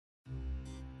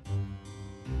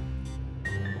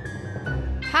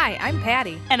Hi, I'm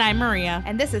Patty. And I'm Maria.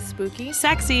 And this is Spooky,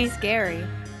 Sexy, Scary,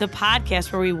 the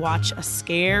podcast where we watch a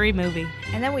scary movie.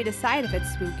 and then we decide if it's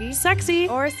spooky, Sexy.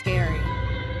 or scary.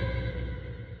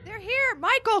 They're here!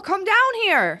 Michael, come down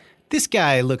here! This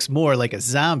guy looks more like a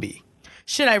zombie.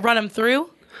 Should I run him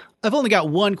through? I've only got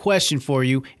one question for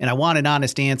you, and I want an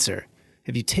honest answer.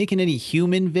 Have you taken any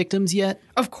human victims yet?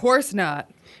 Of course not.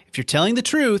 If you're telling the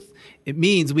truth, it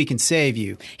means we can save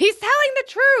you. He's telling the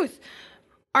truth!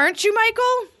 Aren't you,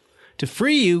 Michael? To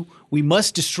free you, we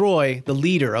must destroy the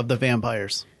leader of the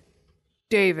vampires.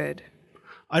 David.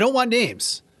 I don't want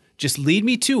names. Just lead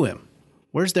me to him.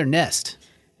 Where's their nest?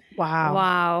 Wow.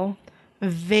 Wow.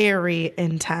 Very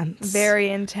intense. Very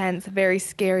intense, very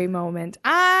scary moment.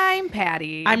 I'm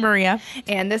Patty. I'm Maria.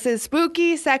 And this is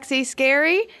Spooky, Sexy,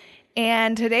 Scary.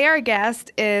 And today our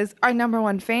guest is our number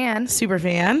one fan, Super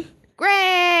fan.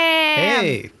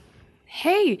 Graham.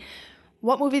 Hey,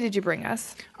 What movie did you bring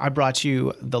us? I brought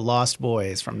you The Lost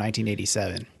Boys from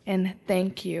 1987. And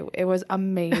thank you. It was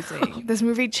amazing. This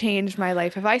movie changed my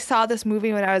life. If I saw this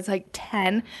movie when I was like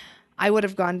 10, I would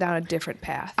have gone down a different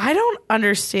path. I don't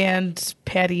understand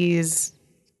Patty's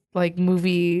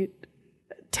movie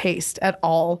taste at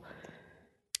all.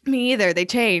 Me either. They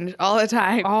change all the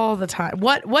time. All the time.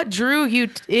 What drew you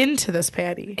into this,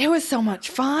 Patty? It was so much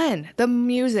fun. The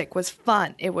music was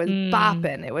fun. It was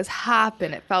bopping. It was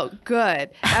hopping. It felt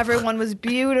good. Everyone was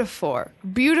beautiful.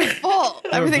 Beautiful.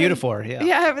 They were beautiful, yeah.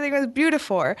 Yeah, everything was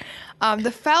beautiful.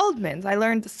 The Feldmans, I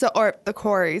learned or the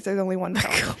Coreys. There's only one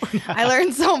Feldman. I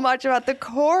learned so much about the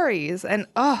Coreys, and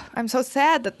I'm so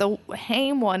sad that the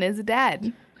Haim one is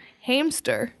dead.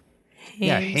 Hamster.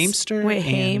 Yeah, Hamster Wait, and-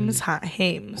 Hames.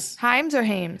 Himes or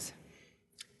Hames?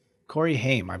 Corey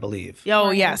Haim, I believe.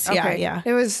 Oh, yes. Yeah, Okay. yeah.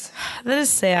 It was That is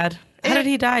sad. How did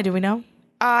he die? Do we know?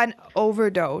 an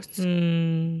overdose.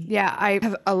 Yeah, I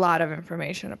have a lot of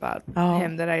information about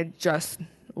him that I just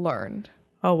learned.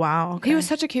 Oh, wow. Okay. He was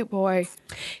such a cute boy.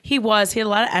 He was. He had a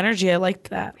lot of energy. I liked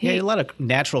that. He had a lot of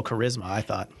natural charisma, I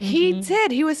thought. He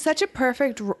did. He was such a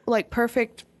perfect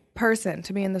person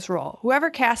to be in this role. Whoever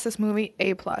cast this movie,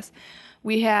 A+.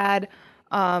 We had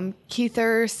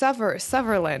Kiefer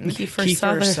Sutherland. Kiefer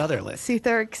Sutherland.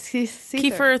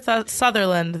 Kiefer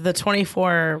Sutherland, the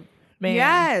 24 man.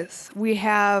 Yes. We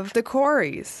have the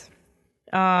Coreys.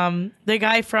 The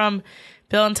guy from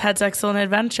Bill and Ted's Excellent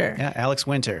Adventure. Yeah, Alex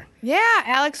Winter. Yeah,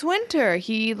 Alex Winter.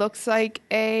 He looks like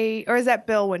or is that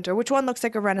Bill Winter? Which one looks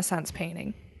like a Renaissance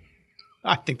painting?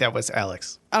 I think that was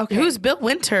Alex. Okay. Who's Bill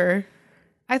Winter?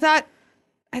 I thought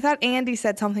Andy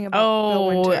said something about Bill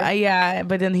Winter. Yeah,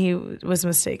 but then he was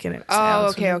mistaken. It was Oh,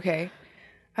 Alex okay.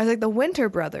 I was like, the Winter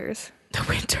brothers. The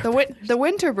Winter. The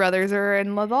Winter brothers are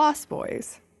in The Lost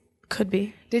Boys. Could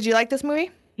be. Did you like this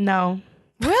movie? No.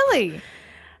 Really?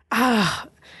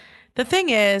 The thing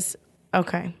is,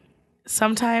 okay,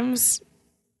 sometimes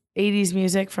 80s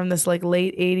music from this late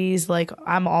 80s,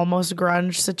 I'm almost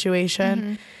grunge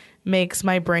situation makes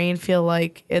my brain feel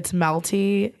like it's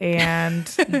melty and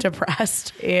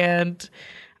depressed and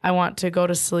I want to go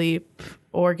to sleep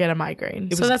or get a migraine.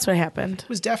 So that's what happened. It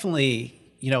was definitely,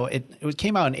 it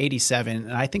came out in 87,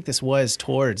 and I think this was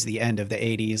towards the end of the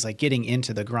 80s, getting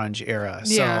into the grunge era.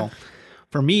 Yeah. So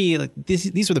for me,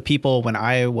 these were the people when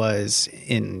I was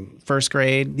in first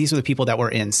grade. These were the people that were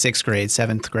in sixth grade,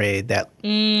 seventh grade that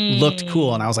looked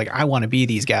cool. And I was like, I want to be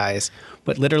these guys.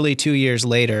 But literally 2 years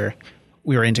later,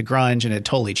 we were into grunge and it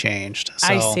totally changed. So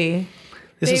I see.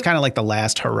 This was kind of like the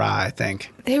last hurrah, I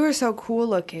think. They were so cool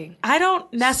looking. I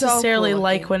don't necessarily cool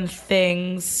like looking. when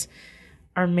things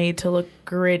are made to look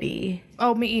gritty.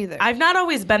 Oh, me either. I've not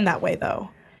always been that way, though.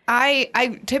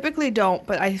 I typically don't,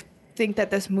 but I think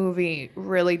that this movie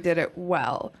really did it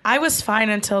well. I was fine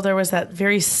until there was that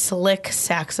very slick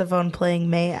saxophone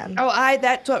playing man. Oh,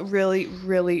 that's what really,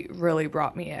 really, really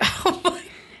brought me in. Oh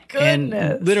my And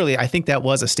goodness. literally, I think that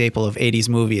was a staple of 80s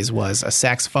movies, was a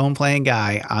saxophone playing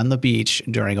guy on the beach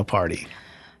during a party.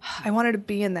 I wanted to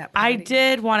be in that I party.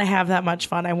 did want to have that much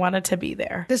fun. I wanted to be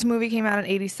there. This movie came out in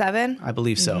 87. I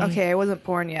believe so. Okay, I wasn't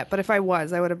born yet, but if I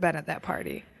was, I would have been at that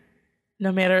party.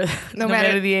 No matter the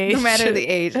age. No matter the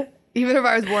age. Even if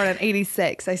I was born in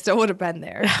 86, I still would have been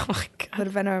there. Oh my God. Would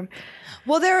have been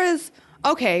Well,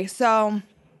 so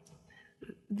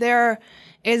there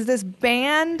is this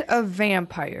band of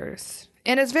vampires,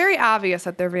 and it's very obvious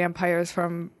that they're vampires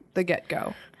from the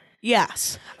get-go.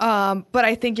 Yes. But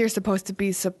I think you're supposed to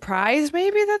be surprised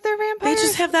maybe that they're They vampires.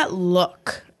 just have that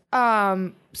look.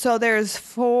 So there's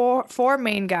four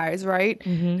main guys, right?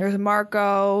 There's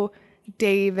Marco,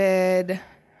 David,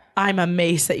 I'm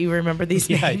amazed that you remember these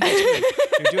Yeah, names.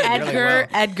 you're doing really well.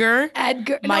 Edgar,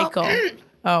 Edgar, Michael.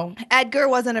 Oh, Edgar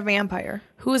wasn't a vampire.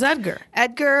 who is Edgar?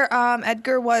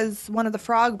 Edgar was one of the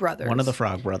Frog Brothers. One of the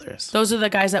Frog Brothers. Those are the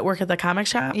guys that work at the comic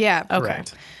shop? Yeah. Okay.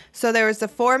 Correct. So there was the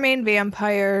 4 main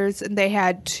vampires, and they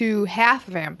had 2 half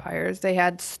vampires. They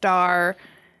had Star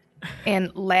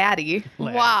and Laddie.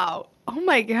 Wow. Oh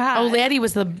my god. Oh, Laddie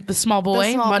was the small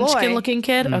boy, small munchkin boy. looking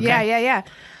kid? Okay. Yeah.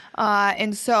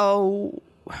 And so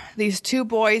these 2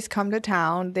 boys come to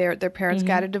town. Their parents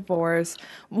got a divorce.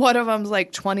 One of them's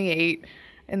like 28,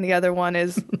 and the other one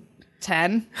is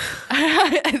 10.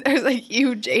 There's a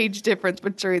huge age difference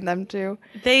between them two.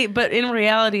 But in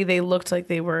reality, they looked like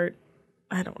they were,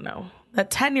 I don't know. That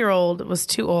 10-year-old was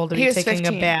too old to He be was taking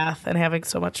 15. a bath and having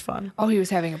so much fun. Oh, he was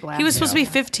having a blast. He was supposed to be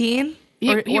 15?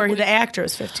 Or the actor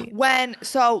was 15?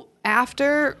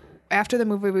 After the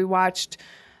movie we watched,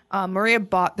 Maria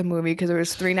bought the movie because it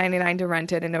was $3.99 to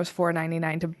rent it and it was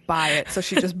 $4.99 to buy it. So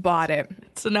she just bought it,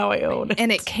 So now I own it.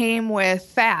 and it came with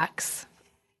facts.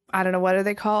 I don't know, what are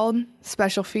they called?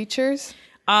 Special features.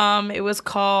 It was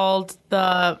called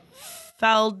the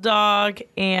Feldog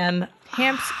and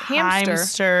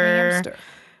Hamster.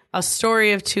 A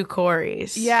Story of Two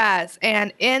Coreys. Yes,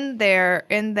 and in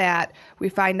that we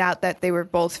find out that they were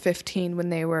both 15 when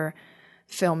they were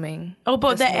filming. Oh,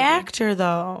 but the this movie. actor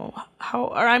though,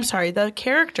 the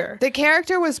character. The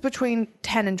character was between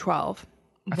 10 and 12.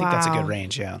 I think that's a Wow. good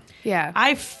range, yeah. Yeah.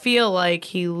 I feel like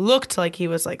he looked like he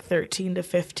was like 13 to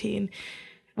 15.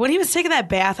 When he was taking that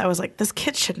bath, I was like, this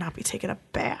kid should not be taking a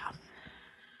bath.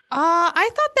 I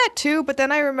thought that too, but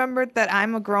then I remembered that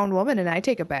I'm a grown woman and I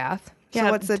take a bath. Yeah,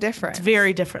 So what's the difference?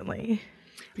 Very differently.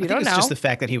 You I think don't it's know. just the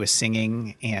fact that he was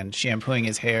singing and shampooing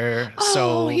his hair. Oh,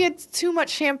 So he had too much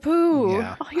shampoo.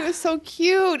 Yeah. Oh, he was so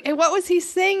cute. And what was he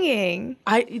singing?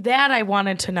 I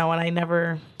wanted to know,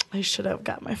 and I should have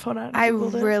got my phone out. and I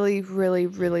Googled it. really, really,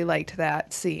 really liked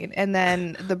that scene. And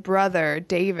then the brother,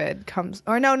 David, comes.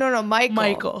 Or no,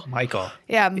 Michael. Michael,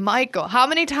 Yeah, Michael. How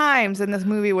many times in this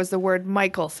movie was the word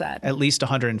Michael said? at least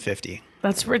 150.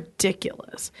 That's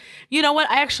ridiculous. You know what?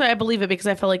 I believe it because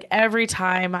I feel like every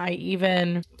time I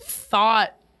even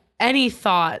thought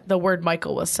the word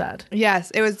Michael was said.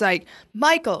 Yes, it was like,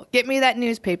 Michael, get me that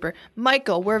newspaper.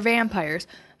 Michael, we're vampires.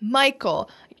 Michael,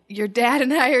 your dad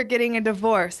and I are getting a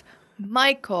divorce.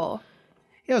 Michael.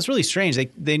 Yeah, it was really strange.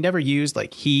 They never used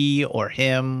like he or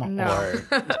him No.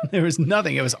 or there was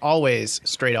nothing. It was always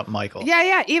straight up Michael.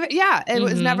 Yeah. It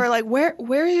was never like,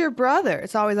 where's your brother?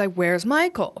 It's always like, where's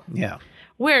Michael? Yeah.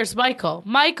 Where's Michael?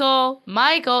 Michael,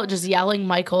 just yelling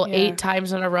Michael 8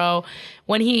 times in a row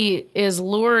when he is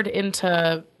lured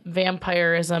into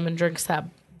vampirism and drinks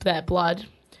that blood.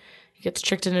 He gets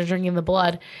tricked into drinking the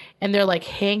blood, and they're like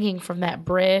hanging from that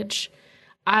bridge.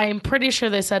 I'm pretty sure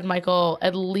they said Michael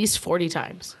at least 40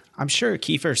 times. I'm sure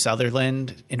Kiefer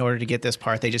Sutherland, in order to get this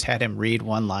part, they just had him read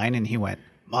one line and he went,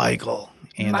 Michael.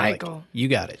 And they're like, Michael. you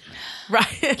got it. Right.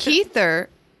 Kiefer.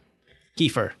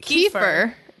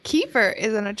 Kiefer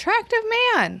is an attractive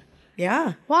man.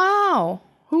 Yeah. Wow.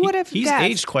 Who would have He's guessed?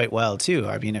 aged quite well, too.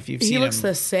 I mean, if you've seen him. looks the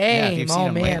Yeah, same. if you've seen Oh,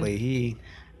 him man. lately,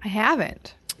 I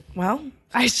haven't. Well,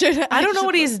 I should. I don't know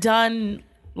what he's done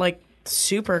like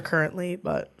super currently,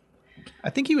 but I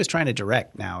think he was trying to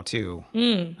direct now, too.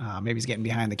 Maybe he's getting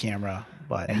behind the camera.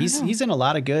 But he's in a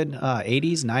lot of good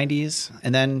 80s, 90s.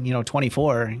 And then,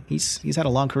 24. He's had a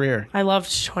long career. I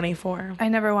loved 24. I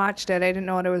never watched it. I didn't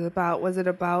know what it was about. Was it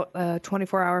about a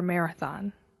 24-hour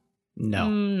marathon? No.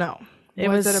 No.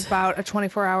 Was it about a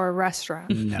 24-hour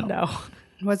restaurant? No.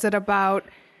 Was it about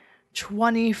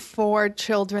 24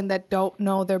 children that don't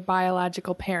know their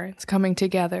biological parents coming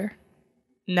together?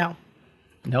 No.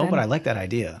 No, but I like that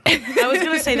idea. I was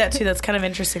going to say that too. That's kind of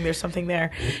interesting. There's something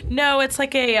there. No, it's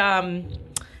like a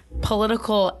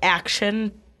political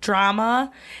action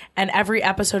drama, and every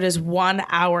episode is 1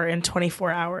 hour and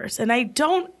 24 hours. And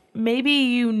maybe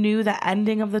you knew the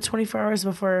ending of the 24 hours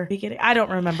before beginning. I don't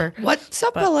remember. What's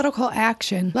a political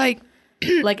action? Like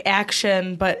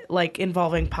action, but like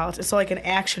involving politics. So like an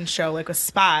action show, like with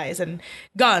spies and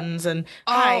guns and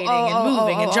hiding and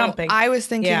moving and jumping. I was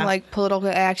thinking Yeah. like political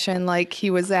action, like he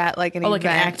was at like an like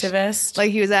an event. activist. Like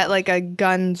he was at like a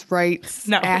guns rights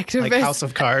No. activist. Like House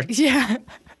of Cards. Yeah.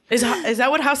 Is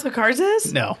that what House of Cards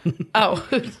is? No. Oh,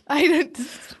 I didn't.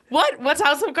 what's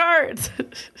House of Cards?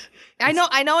 I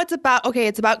know it's about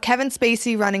Kevin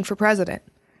Spacey running for president.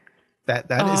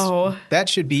 That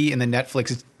should be in the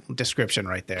Netflix description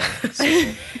right there. So,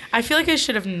 I feel like I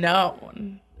should have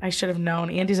known.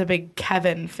 Andy's a big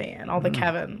Kevin fan. All the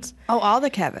Kevins. Oh, all the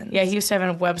Kevins. Yeah, he used to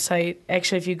have a website.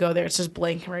 Actually, if you go there, it's just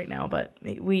blank right now. But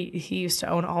he used to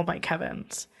own all my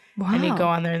Kevins. Wow. And you go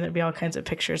on there, and there'd be all kinds of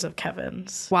pictures of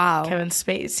Kevins. Wow. Kevin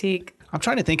Spacey. I'm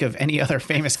trying to think of any other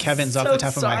famous Kevins off the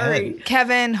top of my head.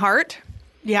 Kevin Hart.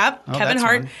 Yep, Oh, Kevin that's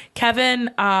Hart. one.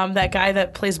 Kevin, that guy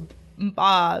that plays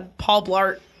Paul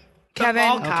Blart. The Kevin-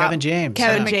 ball Oh, cop. Kevin James.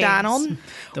 Kevin James. McDonald.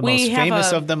 The We most have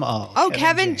famous a- of them all. Oh,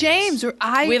 Kevin James. We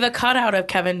have a cutout of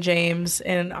Kevin James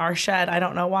in our shed. I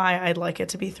don't know why. I'd like it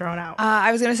to be thrown out.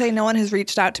 I was going to say no one has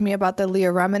reached out to me about the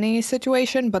Leah Remini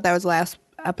situation, but that was last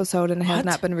episode and it has What?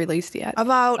 not been released yet.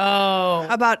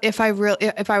 About if I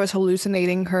was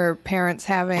hallucinating her parents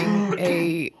having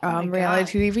a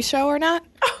reality TV show or not.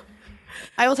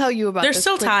 I will tell you about There's this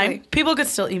still quickly. time. People could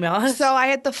still email us. So I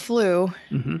had the flu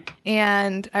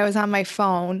and I was on my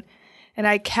phone and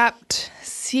I kept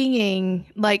seeing,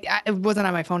 like, it wasn't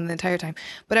on my phone the entire time,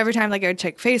 but every time, like, I would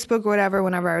check Facebook or whatever,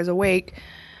 whenever I was awake,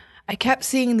 I kept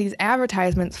seeing these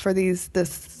advertisements for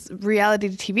this reality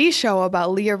TV show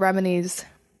about Leah Remini's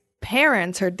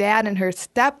parents, her dad and her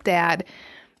stepdad,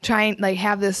 trying, like,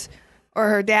 have this, or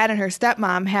her dad and her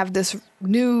stepmom have this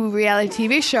new reality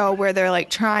TV show where they're, like,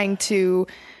 trying to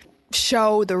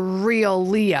show the real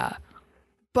Leah.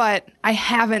 But I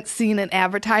haven't seen an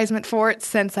advertisement for it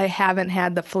since I haven't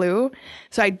had the flu.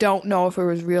 So I don't know if it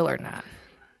was real or not.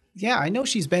 Yeah, I know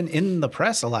she's been in the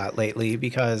press a lot lately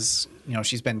because,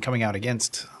 she's been coming out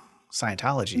against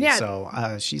Scientology. Yeah.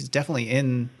 So she's definitely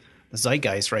in the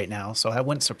zeitgeist right now. So that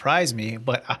wouldn't surprise me.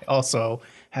 But I also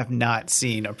have not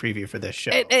seen a preview for this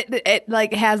show. It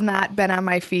like has not been on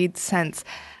my feed since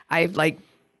I've like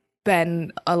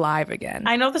been alive again.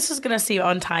 I know this is going to seem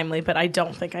untimely, but I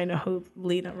don't think I know who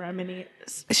Leah Remini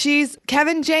is. She's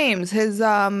Kevin James. His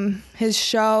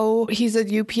show. He's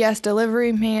a UPS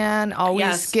delivery man, always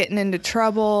Yes. getting into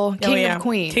trouble. King of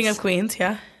Queens. King of Queens,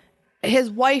 yeah.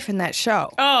 His wife in that show.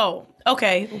 Oh,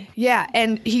 okay. Yeah,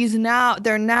 and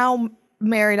they're now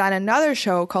married on another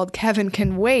show called Kevin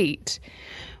Can Wait,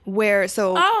 where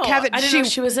Oh, Kevin I didn't know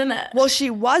she was in it. Well, she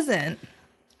wasn't.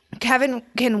 Kevin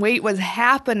Can Wait was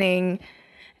happening,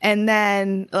 and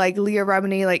then like Leah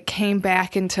Remini like came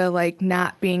back into like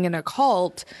not being in a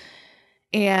cult,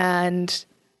 and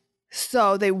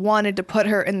so they wanted to put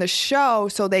her in the show,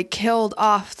 so they killed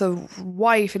off the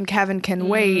wife in Kevin Can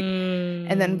Wait,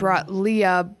 and then brought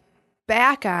Leah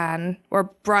back on, or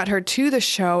brought her to the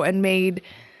show and made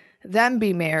them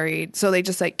be married. So they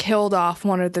just like killed off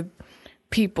one of the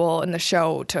people in the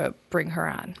show to bring her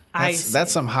on.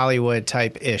 That's some Hollywood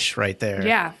type ish right there.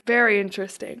 Yeah, very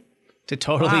interesting. To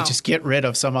totally Wow. just get rid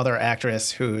of some other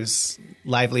actress whose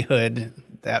livelihood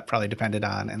that probably depended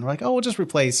on. And we're like, oh, we'll just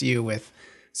replace you with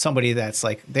somebody that's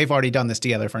like, they've already done this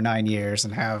together for 9 years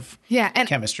and have And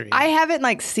chemistry. I haven't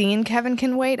like seen Kevin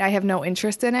Can Wait. I have no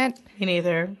interest in it, Me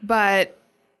neither. but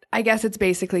I guess it's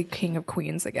basically King of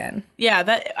Queens again. Yeah,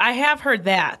 that I have heard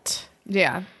that.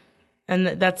 Yeah, And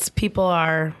that's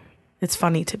it's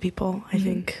funny to people, I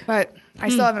think. but I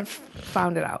still haven't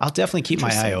found it out. I'll definitely keep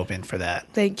my eye open for that.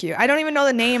 Thank you. I don't even know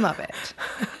the name of it.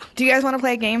 Do you guys want to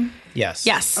play a game? Yes.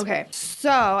 Yes. Okay, so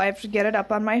I have to get it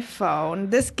up on my phone.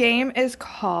 This game is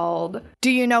called Do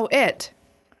You Know It?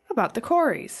 About the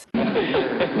Coreys.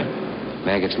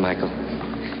 Maggots, Michael.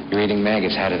 You're eating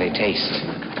maggots. How do they taste?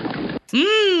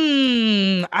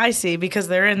 I see, because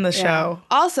they're in the show.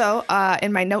 Also,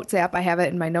 in my notes app, I have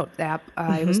it in my notes app.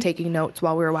 I was taking notes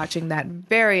while we were watching that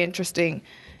very interesting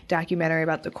documentary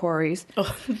about the Coreys.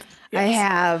 Oh, I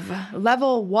have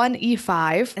level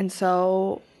 1E5, and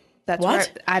so that's What? where,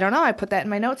 I don't know, I put that in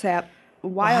my notes app a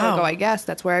while Wow. ago, I guess.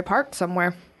 That's where I parked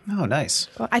somewhere. Oh, nice.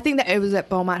 Well, I think that it was at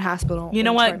Beaumont Hospital. You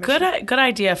know in what? Troy, Michigan. Good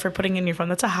idea for putting in your phone.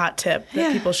 That's a hot tip that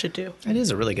Yeah. people should do. It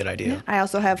is a really good idea. I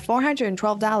also have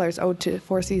 $412 owed to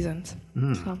Four Seasons.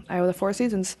 So I owe the Four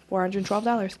Seasons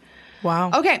 $412. Wow.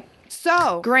 Okay,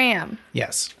 so Graham,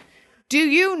 Yes. do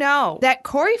you know that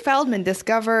Corey Feldman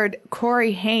discovered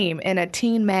Corey Haim in a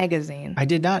teen magazine? I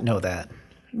did not know that.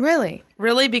 Really?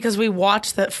 Really? Because we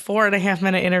watched that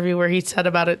 4.5-minute interview where he said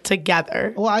about it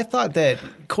together. Well, I thought that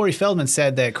Corey Feldman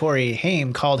said that Corey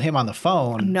Haim called him on the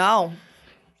phone No.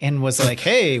 and was like,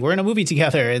 hey, we're in a movie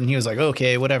together. And he was like,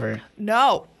 okay, whatever.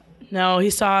 No. No, he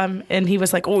saw him and he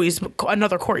was like, "Oh, he's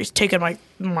another Corey's taking my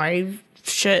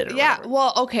shit." or Yeah, whatever.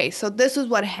 well, okay, so this is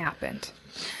what happened.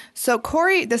 So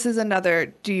Corey, this is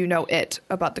another Do You Know It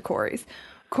about the Coreys.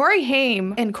 Corey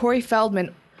Haim and Corey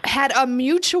Feldman had a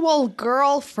mutual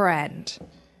girlfriend.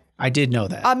 I did know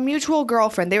that. A mutual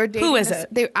girlfriend. They were dating. Who is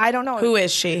it? I don't know. Who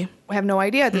is she? I have no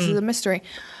idea. This is a mystery.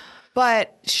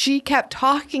 But she kept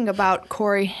talking about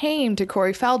Corey Haim to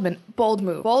Corey Feldman. Bold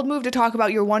move. Bold move to talk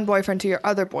about your one boyfriend to your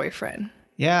other boyfriend.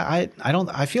 Yeah,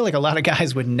 I feel like a lot of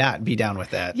guys would not be down with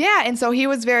that. Yeah, and so he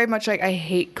was very much like, I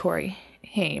hate Corey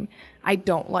Haim. I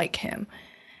don't like him.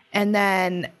 And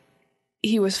then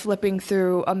he was flipping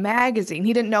through a magazine.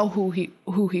 He didn't know who he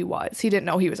was. He didn't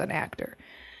know he was an actor.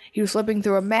 He was flipping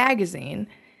through a magazine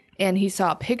and he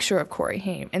saw a picture of Corey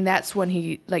Haim, and that's when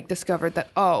he like discovered that,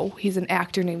 oh, he's an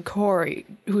actor named Corey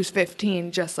who's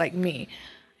 15 just like me.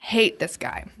 Hate this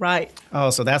guy. Right. Oh,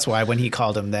 so that's why when he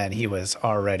called him then, he was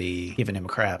already giving him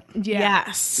crap. Yeah.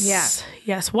 Yes. Yeah.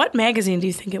 Yes. What magazine do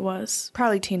you think it was?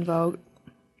 Probably Teen Vogue.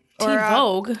 Teen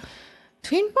Vogue.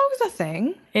 Teen Vogue's a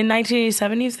thing. In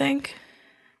 1987, you think?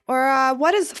 Or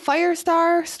what is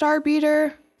Firestar? Star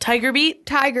Beater? Tiger Beat?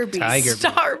 Tiger Beat. Tiger Beat.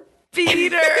 Star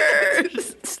Beater.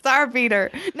 Star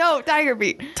Beater. No, Tiger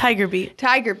Beat. Tiger Beat.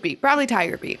 Tiger Beat. Probably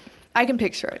Tiger Beat. I can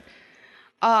picture it.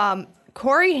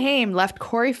 Corey Haim left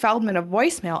Corey Feldman a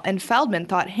voicemail, and Feldman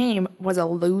thought Haim was a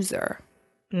loser.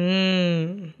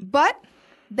 But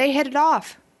they hit it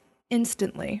off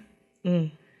instantly.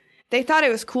 They thought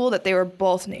it was cool that they were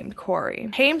both named Corey.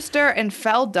 Hamster and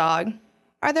Feld Dog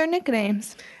are their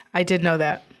nicknames. I did know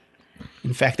that.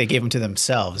 In fact, they gave them to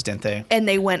themselves, didn't they? And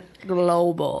they went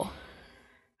global.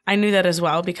 I knew that as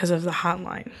well because of the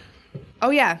hotline. Oh,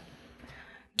 yeah.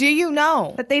 Do you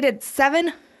know that they did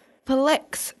 7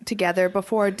 flicks together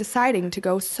before deciding to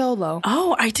go solo?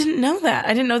 Oh, I didn't know that.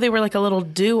 I didn't know they were like a little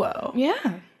duo.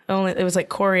 Yeah. Only it was like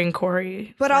Corey and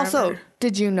Corey. But forever. also,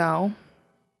 did you know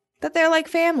that they're like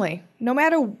family? No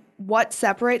matter what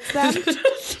separates them,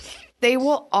 they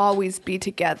will always be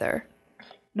together.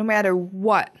 No matter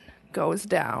what goes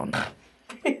down.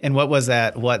 And what was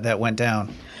that? What that went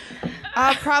down?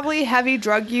 Probably heavy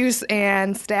drug use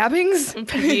and stabbings.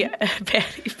 Patty.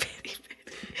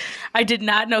 I did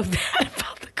not know that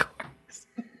about the chorus.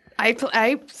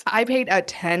 I paid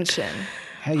attention.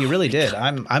 Hey, you really did.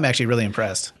 I'm actually really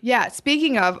impressed. Yeah,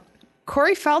 speaking of,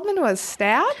 Corey Feldman was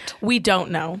stabbed? We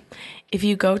don't know. If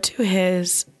you go to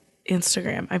his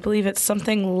Instagram, I believe it's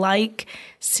something like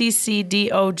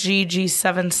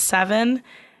CCDOGG77.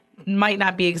 Might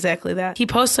not be exactly that. He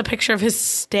posts a picture of his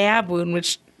stab wound,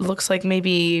 which looks like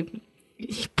maybe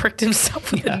he pricked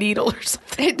himself with a needle or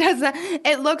something. It doesn't.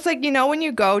 It looks like, you know, when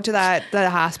you go to the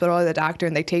hospital or the doctor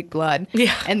and they take blood,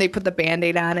 Yeah. and they put the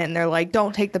Band-Aid on it and they're like,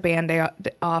 don't take the Band-Aid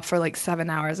off for like 7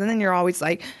 hours. And then you're always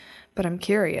like, but I'm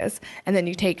curious. And then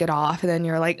you take it off and then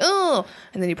you're like, oh,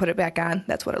 and then you put it back on.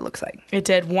 That's what it looks like. It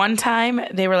did. One time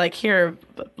they were like, here,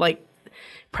 like,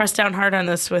 press down hard on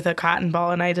this with a cotton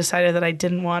ball, and I decided that I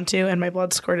didn't want to, and my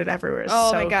blood squirted everywhere.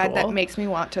 Oh So my God, cool. that makes me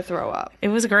want to throw up. It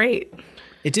was great.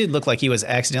 It did look like he was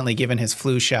accidentally given his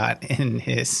flu shot in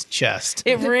his chest.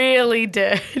 It really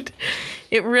did.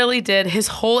 It really did. His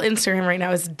whole Instagram right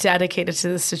now is dedicated to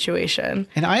this situation.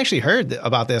 And I actually heard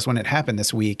about this when it happened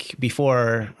this week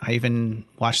before I even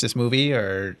watched this movie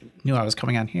or knew I was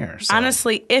coming on here. So.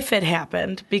 Honestly, if it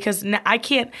happened, because I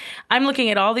can't, I'm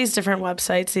looking at all these different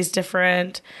websites, these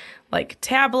different like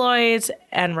tabloids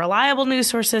and reliable news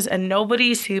sources, and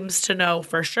nobody seems to know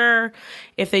for sure.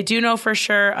 If they do know for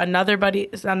sure, another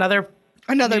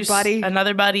news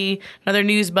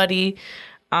buddy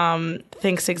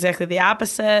thinks exactly the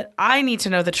opposite. I need to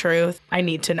know the truth. I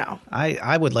need to know.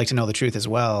 I would like to know the truth as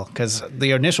well, because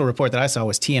the initial report that I saw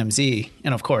was TMZ,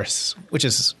 and of course, which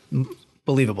is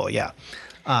believable, yeah.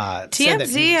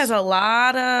 TMZ has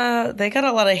they got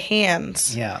a lot of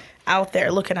hands out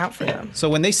there looking out for them. So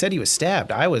when they said he was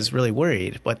stabbed, I was really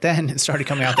worried, but then it started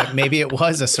coming out that maybe it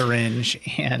was a syringe,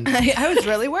 and I was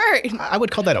really worried. I would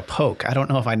call that a poke. I don't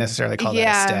know if I necessarily call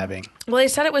that a stabbing. Well, they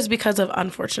said it was because of,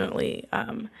 unfortunately,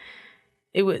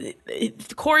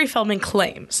 Corey Feldman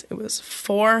claims it was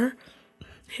 4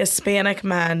 Hispanic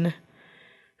men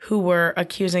who were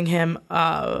accusing him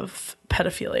of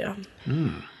pedophilia.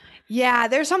 Yeah,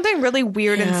 there's something really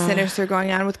weird and sinister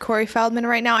going on with Corey Feldman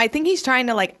right now. I think he's trying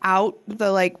to like out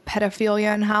the like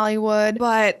pedophilia in Hollywood,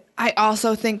 but I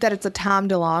also think that it's a Tom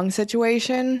DeLonge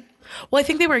situation. Well, I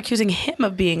think they were accusing him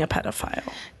of being a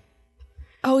pedophile.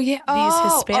 Oh yeah,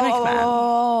 These Hispanic men.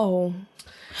 Oh,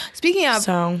 speaking of,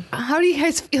 So how do you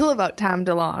guys feel about Tom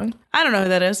DeLonge? I don't know who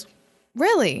that is.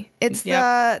 Really, it's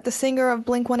Yep. the singer of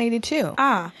Blink-182.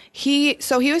 Ah, He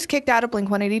was kicked out of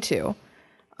Blink-182.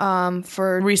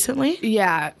 For recently?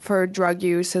 for drug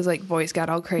use. His like voice got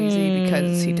all crazy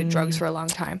because he did drugs for a long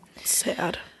time.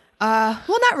 Sad. Well,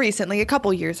 not recently, a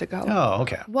couple years ago. Oh,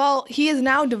 okay. Well, he has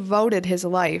now devoted his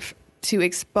life to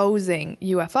exposing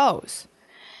UFOs.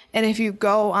 And if you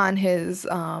go on his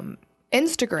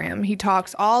Instagram, he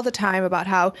talks all the time about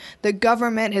how the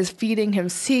government is feeding him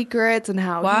secrets and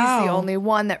how he's the only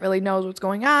one that really knows what's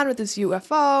going on with this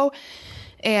UFO.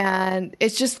 And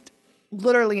it's just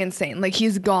literally insane. Like,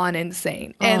 he's gone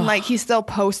insane. And like, he still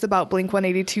posts about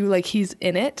Blink-182 like he's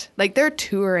in it. Like, they're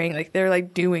touring, like they're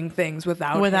like doing things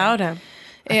without him. him.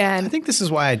 And I think this is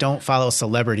why I don't follow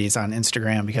celebrities on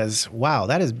Instagram because, wow,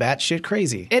 that is batshit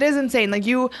crazy. it is insane. Like,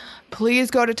 you please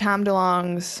go to Tom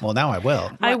DeLonge's. Well, now I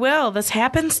will. I will. This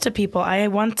happens to people. I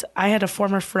had a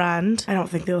former friend. I don't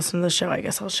think they listen to the show. I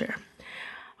guess I'll share.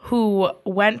 Who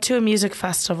went to a music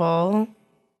festival,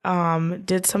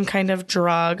 did some kind of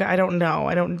drug. I don't know.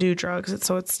 I don't do drugs,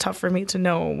 so it's tough for me to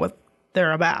know what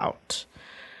they're about.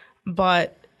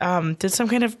 But did some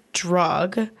kind of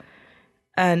drug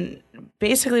and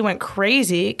basically went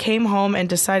crazy, came home and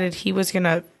decided he was going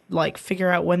to like figure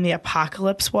out when the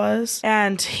apocalypse was.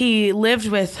 And he lived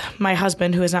with my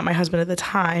husband, who is not my husband at the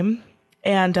time.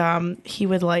 And he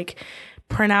would like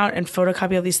print out and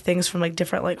photocopy all these things from like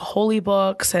different like holy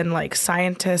books and like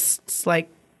scientists like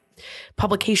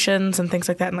publications and things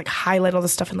like that, and like highlight all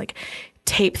this stuff and like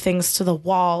tape things to the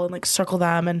wall and like circle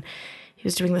them. And he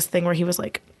was doing this thing where he was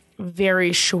like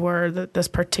very sure that this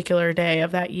particular day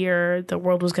of that year the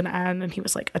world was going to end, and he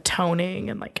was like atoning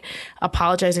and like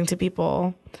apologizing to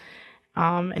people,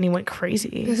 and he went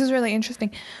crazy. This is really interesting.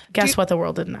 Guess what? The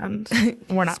world didn't end.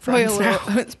 We're not friends now.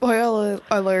 Spoiler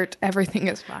alert, everything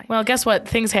is fine. Well, guess what?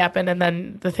 Things happen, and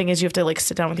then the thing is you have to like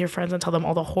sit down with your friends and tell them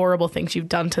all the horrible things you've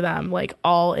done to them, like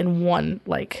all in one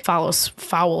like foul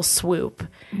swoop.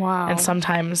 Wow. And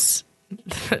sometimes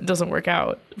it doesn't work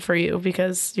out for you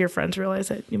because your friends realize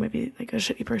that you might be like a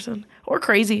shitty person or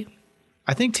crazy.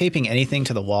 I think taping anything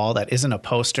to the wall that isn't a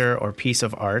poster or piece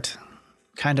of art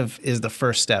kind of is the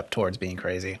first step towards being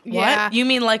crazy. Yeah. What? You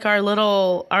mean like our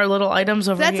little items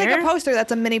over That's here? like a poster.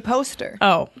 That's a mini poster.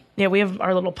 Oh, yeah, we have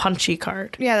our little punchy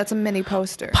card. Yeah, that's a mini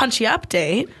poster. Punchy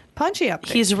update. Punchy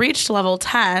update. He's reached level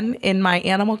 10 in my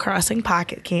Animal Crossing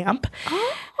Pocket Camp.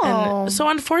 Oh. And so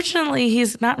unfortunately,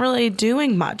 he's not really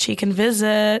doing much. He can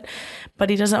visit, but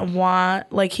he doesn't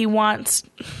want, like he wants,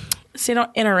 so you don't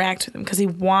interact with him because he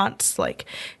wants like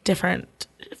different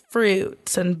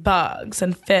fruits and bugs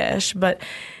and fish, but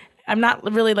I'm not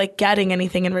really like getting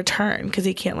anything in return because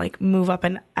he can't like move up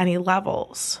in any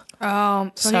levels.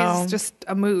 So he's just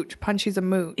a mooch. Punchy's a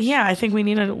mooch. Yeah, I think we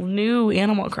need a new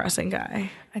Animal Crossing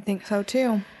guy. I think so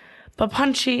too. But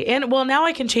Punchy, and well, now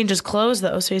I can change his clothes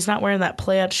though, so he's not wearing that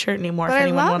plaid shirt anymore. But if I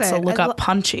anyone love wants to it. look I up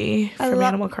Punchy from love-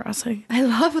 Animal Crossing. I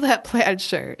love that plaid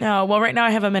shirt. No, well, right now I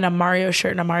have him in a Mario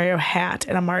shirt and a Mario hat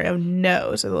and a Mario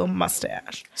nose with a little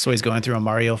mustache. So he's going through a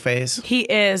Mario phase. He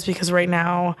is, because right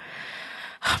now,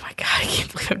 oh my God, I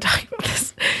can't believe I'm talking about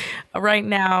this. Right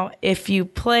now, if you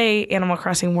play Animal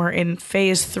Crossing, we're in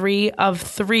phase 3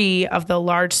 of the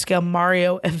large scale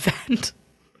Mario event.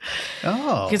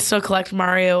 Oh. You can still collect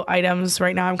Mario items.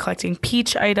 Right now I'm collecting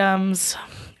Peach items.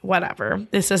 Whatever.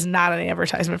 This is not an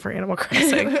advertisement for Animal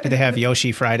Crossing. Do they have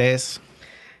Yoshi Fridays?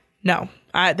 No.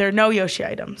 There are no Yoshi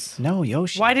items. No,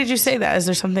 Yoshi. Why did you say that? Is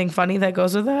there something funny that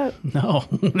goes with that? No,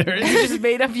 there You isn't. just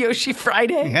made up Yoshi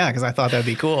Friday? Yeah, because I thought that'd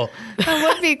be cool. That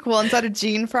would be cool. Instead of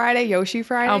Gene Friday, Yoshi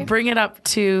Friday. I'll bring it up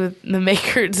to the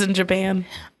makers in Japan.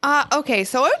 Okay,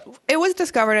 so it was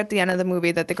discovered at the end of the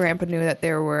movie that the grandpa knew that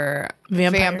there were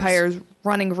Vampires.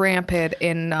 running rampant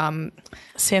in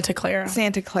Santa Clara.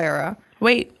 Santa Clara.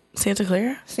 Wait, Santa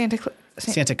Clara?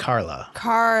 Santa Carla.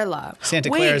 Carla. Santa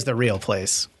Wait. Clara is the real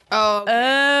place. Oh,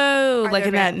 Oh, like there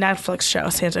in that Netflix show,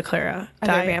 Santa Clara. are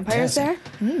there Diet. vampires there?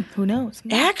 Who knows?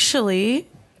 Actually,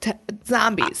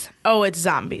 Zombies. oh, it's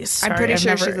zombies. Sorry, I'm pretty I've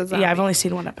sure never- she's a zombie. Yeah, I've only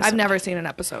seen one episode. I've never seen an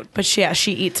episode. But she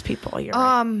eats people. You're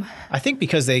right. I think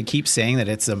because they keep saying that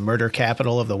it's the murder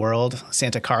capital of the world,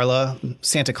 Santa Carla,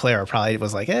 Santa Clara probably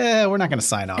was like, we're not going to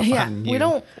sign off Yeah, on you. we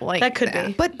don't like That could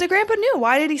be. But the grandpa knew.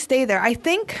 Why did he stay there? I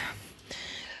think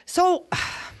so.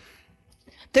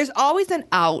 There's always an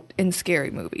out in scary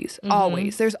movies.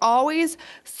 Always. There's always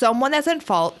someone that's at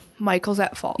fault. Michael's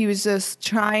at fault. He was just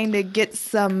trying to get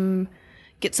some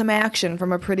action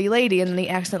from a pretty lady, and then he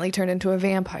accidentally turned into a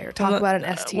vampire. Talk about an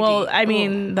STD. Well, I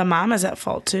mean, the mom is at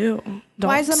fault too.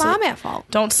 Why is the mom at fault?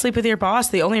 Don't sleep with your boss.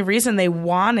 The only reason they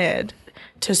wanted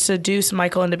to seduce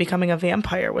Michael into becoming a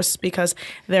vampire was because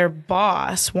their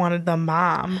boss wanted the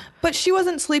mom. But she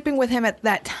wasn't sleeping with him at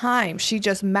that time. She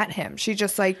just met him. She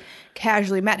just like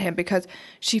casually met him because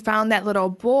she found that little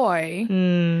boy.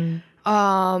 And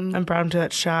brought him to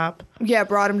that shop. Yeah,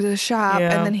 brought him to the shop,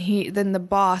 Yeah. and then the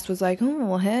boss was like, "Oh,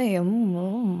 well, hey."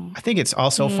 I think it's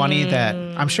also funny that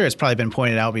I'm sure it's probably been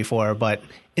pointed out before, but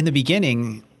in the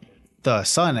beginning, the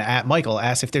son at Michael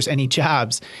asks if there's any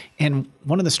jobs, and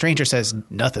one of the strangers says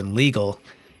nothing legal,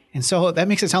 and so that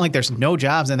makes it sound like there's no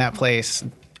jobs in that place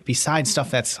besides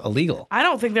stuff that's illegal. I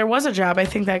don't think there was a job. I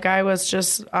think that guy was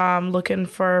just looking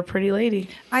for a pretty lady.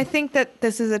 I think that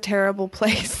this is a terrible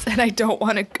place, and I don't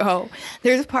want to go.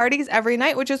 There's parties every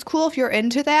night, which is cool if you're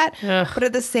into that, Ugh. but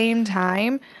at the same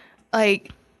time,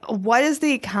 like What is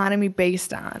the economy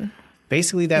based on?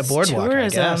 Basically, that boardwalk,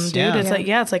 tourism, I guess. dude.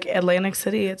 Yeah. It's like Atlantic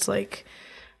City. It's like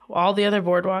all the other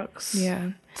boardwalks.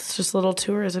 Yeah. It's just little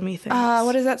tourism-y things.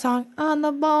 What is that song? On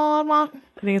the boardwalk,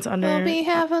 I think it's we'll be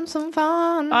having some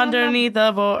fun. underneath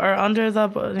the board or under the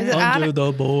board. Is it Under on?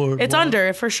 the board. It's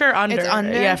under, for sure under. It's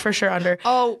under? Yeah, for sure under.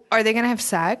 Oh, are they gonna have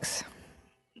sex?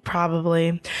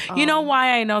 Probably. You know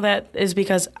why I know that is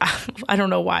because I don't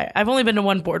know why. I've only been to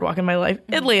one boardwalk in my life,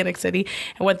 Atlantic City.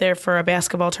 I went there for a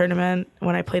basketball tournament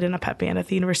when I played in a pep band at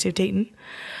the University of Dayton.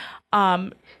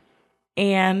 And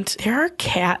there are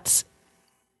cats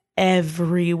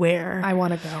everywhere. I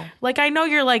want to go. Like, I know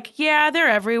you're like, yeah, they're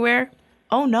everywhere.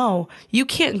 Oh, no. You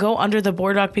can't go under the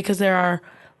boardwalk because there are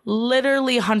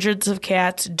literally hundreds of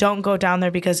cats. Don't go down there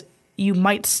because you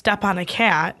might step on a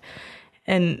cat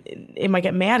and it might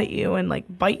get mad at you and, like,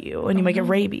 bite you and you might get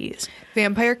rabies.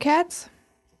 Vampire cats?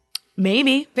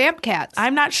 Maybe. Vamp cats.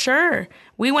 I'm not sure.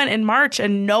 We went in March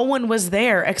and no one was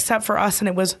there except for us, and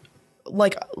it was,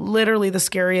 like, literally the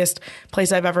scariest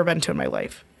place I've ever been to in my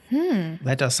life.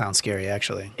 That does sound scary,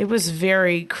 actually. It was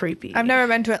very creepy. I've never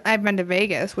been to it. I've been to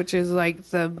Vegas, which is like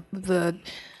the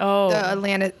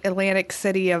Atlantic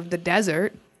City of the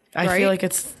desert. I right? feel like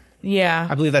it's, yeah.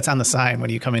 I believe that's on the sign when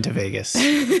you come into Vegas.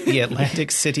 The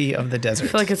Atlantic City of the desert. I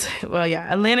feel like it's, well,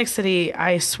 yeah, Atlantic City,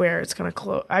 I swear it's going to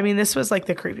close. I mean, this was like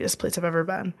the creepiest place I've ever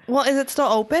been. Well, is it still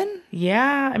open?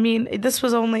 Yeah. I mean, this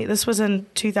was in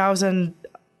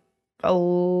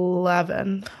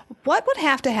 2011. What would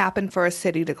have to happen for a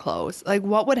city to close? Like,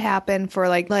 what would happen for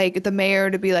like the mayor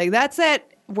to be like, "That's it,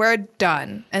 we're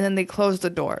done," and then they close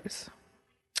the doors?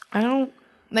 I don't,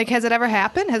 Like, has it ever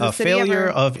happened? Has A a city failure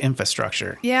ever? of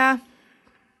infrastructure. Yeah.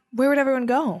 Where would everyone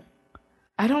go?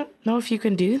 I don't know if you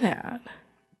can do that.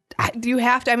 Do you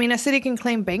have to? I mean, a city can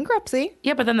claim bankruptcy.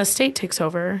 Yeah, but then the state takes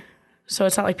over. So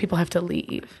it's not like people have to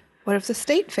leave. What if the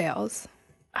state fails?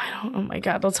 Oh my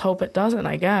God, let's hope it doesn't,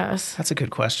 I guess. That's a good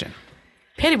question.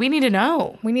 Patty, we need to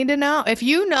know. We need to know. If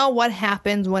you know what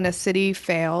happens when a city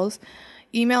fails,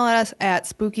 email us at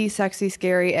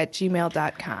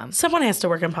spookysexyscary@gmail.com. Someone has to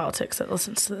work in politics that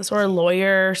listens to this, or a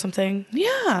lawyer or something.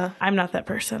 Yeah. I'm not that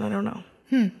person. I don't know.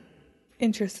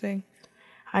 Interesting.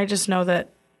 I just know that,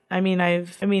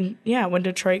 when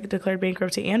Detroit declared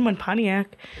bankruptcy and when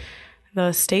Pontiac,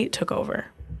 the state took over.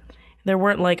 There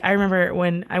weren't I remember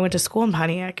when I went to school in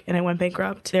Pontiac and I went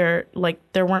bankrupt, there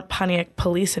weren't Pontiac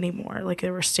police anymore. Like,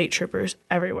 there were state troopers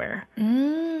everywhere.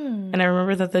 And I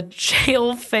remember that the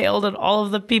jail failed and all of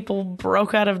the people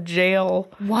broke out of jail.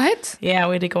 What? Yeah,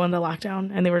 we had to go into lockdown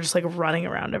and they were just running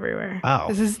around everywhere. Wow.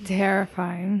 This is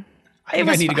terrifying. I think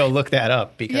I need to go look that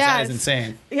up because that is Yes.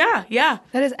 insane. Yeah.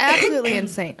 That is absolutely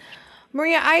insane.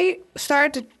 Maria, I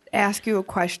started to ask you a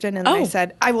question and then I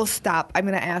said, I will stop. I'm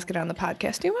going to ask it on the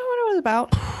podcast. Do you remember what it was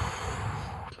about?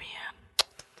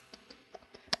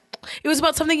 It was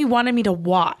about something you wanted me to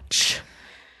watch.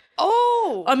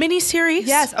 Oh. A mini-series?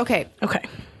 Yes. Okay. Okay.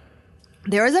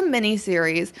 There was a mini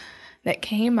series that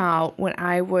came out when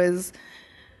I was,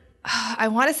 I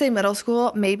want to say middle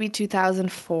school, maybe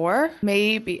 2004.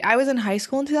 Maybe. I was in high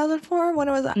school in 2004 when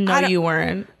it was. No, you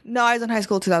weren't. No, I was in high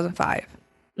school in 2005.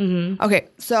 Okay.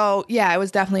 So, yeah, I was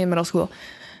definitely in middle school.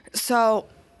 So,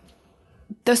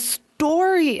 the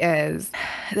story is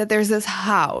that there's this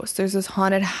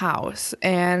haunted house,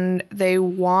 and they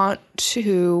want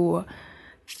to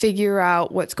figure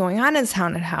out what's going on in this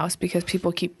haunted house because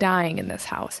people keep dying in this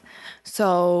house.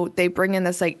 So they bring in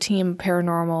this team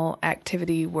paranormal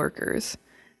activity workers,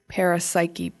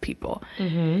 parapsyche people.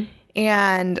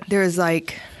 And there's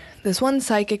this one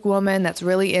psychic woman that's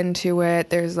really into it.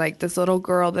 There's this little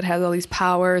girl that has all these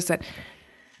powers that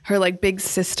her big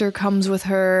sister comes with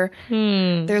her.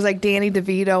 There's Danny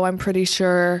DeVito, I'm pretty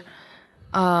sure.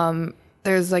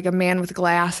 There's a man with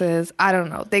glasses. I don't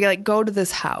know. They go to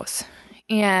this house.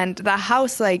 And the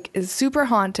house is super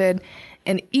haunted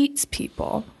and eats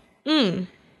people.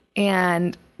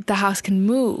 And the house can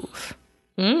move.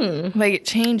 It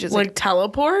changes.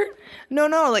 Teleport? No,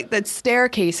 the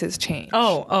staircases change.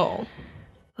 Oh.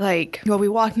 You'll be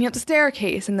walking up the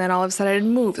staircase and then all of a sudden it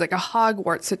moves, like a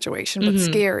Hogwarts situation, but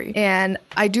scary. And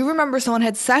I do remember someone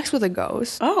had sex with a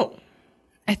ghost. Oh.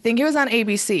 I think it was on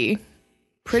ABC.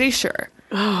 Pretty sure.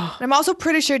 I'm also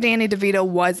pretty sure Danny DeVito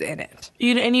was in it.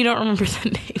 You don't remember the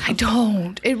name? I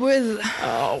don't. It was.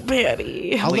 Oh,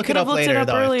 Patty. I'll look it up later,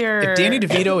 though. Earlier. If Danny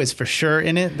DeVito is for sure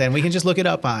in it, then we can just look it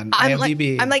up on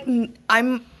IMDb.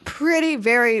 I'm pretty,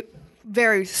 very,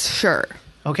 very sure.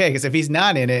 Okay, because if he's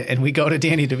not in it and we go to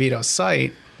Danny DeVito's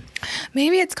site.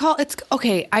 Maybe it's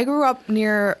okay. I grew up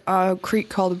near a creek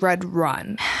called Red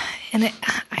Run. And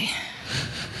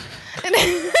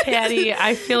Patty,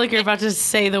 I feel like you're about to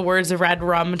say the words red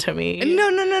rum to me.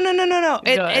 No.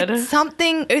 Good.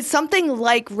 It's something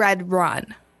like Red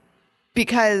Run,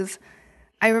 because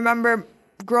I remember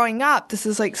growing up, this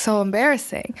is like so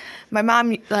embarrassing. My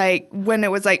mom, like when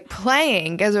it was like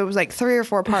playing, because it was like 3 or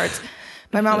 4 parts,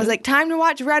 my mom was like, "Time to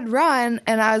watch Red Run,"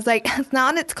 and I was like, "That's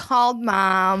not what it's called,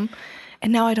 Mom."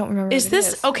 And now I don't remember. Is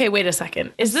this okay? Wait a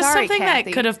second. Is this sorry, something Kathy.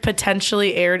 that could have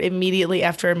potentially aired immediately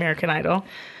after American Idol?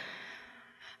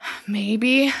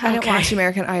 Maybe. I didn't Okay. watch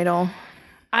American Idol.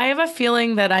 I have a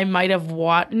feeling that I might have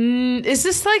watched. Is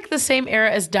this like the same era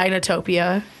as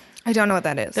Dinotopia? I don't know what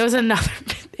that is. There was another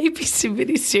ABC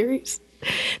miniseries.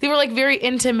 They were like very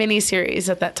into miniseries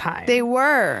at that time. They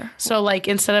were. So like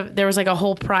instead of, there was like a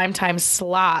whole primetime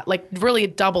slot, like really a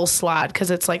double slot, because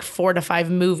it's like 4 to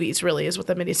 5 movies really is what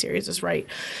the miniseries is, right?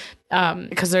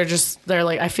 Because they're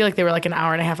like, I feel like they were like an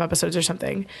hour and a half episodes or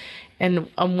something. And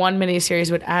one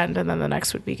miniseries would end and then the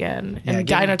next would begin. Yeah, And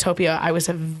Dinotopia I was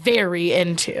very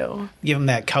into. Give them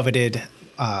that coveted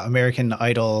American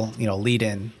Idol, lead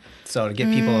in, so to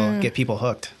get people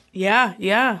hooked. Yeah,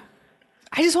 yeah.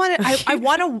 I just want to. I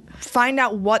want to find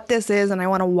out what this is, and I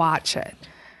want to watch it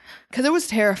because it was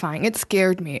terrifying. It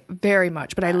scared me very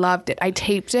much, but I loved it. I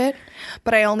taped it,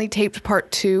 but I only taped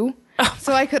part 2,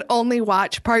 so I could only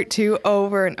watch part 2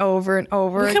 over and over and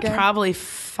over We again. could probably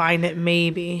find it,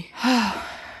 maybe.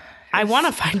 I want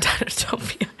to find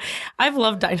Dinotopia. I've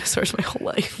loved dinosaurs my whole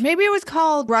life. Maybe it was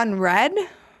called Run Red.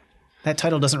 That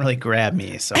title doesn't really grab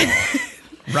me, so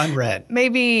Run Red.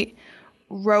 Maybe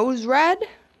Rose Red.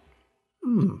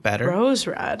 Better. Rose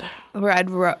Red. Red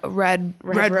Rose.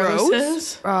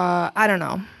 Roses? I don't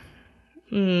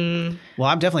know. Well,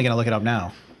 I'm definitely going to look it up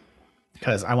now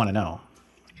because I want to know.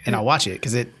 And I'll watch it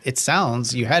because it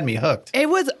sounds, you had me hooked. It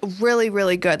was really,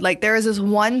 really good. Like there is this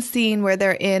one scene where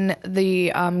they're in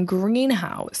the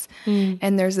greenhouse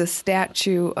and there's a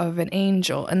statue of an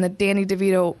angel, and the Danny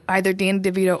DeVito, either Danny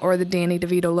DeVito or the Danny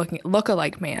DeVito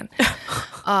look-alike man,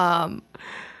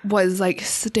 was like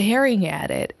staring at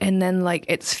it, and then like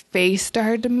its face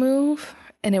started to move,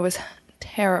 and it was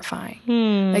terrifying.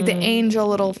 Like the angel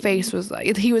little face was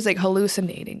like, he was like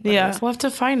hallucinating. But it Yeah, was- we'll have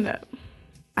to find it.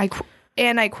 I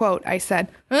quote, I said,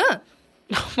 Oh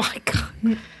my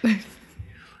God.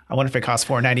 I wonder if it costs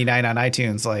 $4.99 on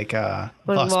iTunes, like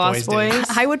Lost Boys did.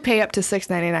 I would pay up to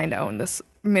 $6.99 to own this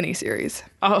miniseries.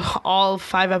 Oh, all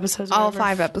 5 episodes? or All whatever?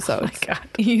 5 episodes. Oh my God.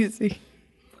 Easy.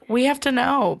 We have to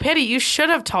know. Patty, you should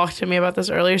have talked to me about this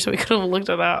earlier so we could have looked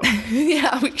it up.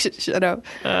 Yeah, we should have.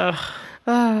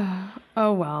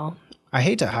 Oh, well. I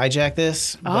hate to hijack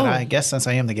this, but I guess since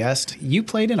I am the guest, you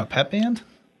played in a pep band?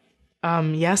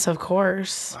 Yes, of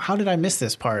course. How did I miss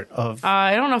this part of...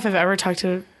 I don't know if I've ever talked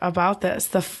about this.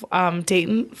 The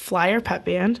Dayton Flyer pep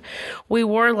band. We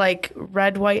wore like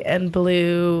red, white, and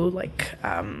blue like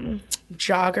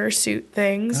jogger suit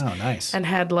things. Oh, nice. And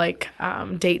had like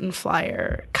Dayton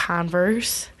Flyer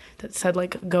Converse that said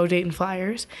like "Go Dayton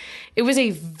Flyers." It was a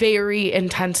very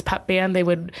intense pep band. They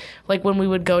would like when we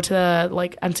would go to the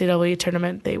like NCAA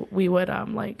tournament. We would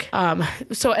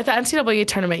so at the NCAA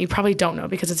tournament, you probably don't know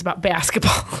because it's about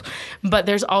basketball, but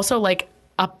there's also like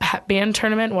a pep band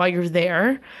tournament while you're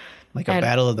there. like a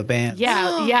battle of the bands?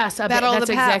 Yeah, yes, Battle of that's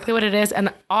the Pep. exactly what it is.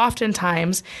 And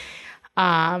oftentimes,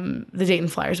 the Dayton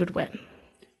Flyers would win.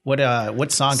 What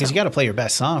song? Because you got to play your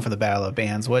best song for the Battle of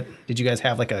Bands. What did you guys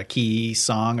have, like a key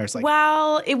song, or it's like?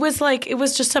 Well, it was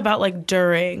just about like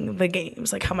during the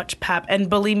games, like how much pep. And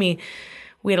believe me,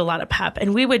 we had a lot of pep,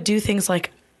 and we would do things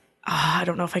like, I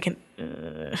don't know if I can.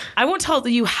 I won't tell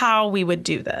you how we would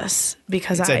do this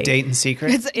because It's a Dayton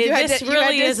secret. This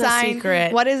really is a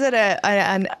secret. What is it?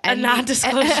 A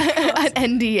non-disclosure.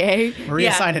 An NDA. Maria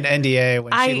yeah. signed an NDA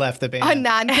when she left the band. A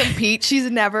non-compete. She's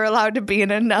never allowed to be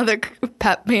in another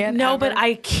pep band. No, ever. but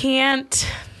I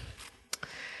can't.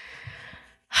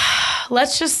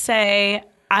 Let's just say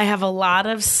I have a lot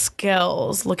of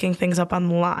skills looking things up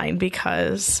online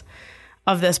because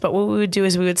of this. But what we would do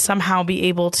is we would somehow be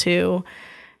able to,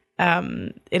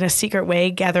 in a secret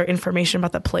way, gather information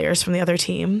about the players from the other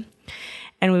team.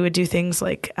 And we would do things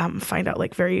like find out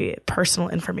like very personal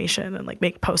information and like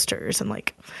make posters and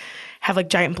like have like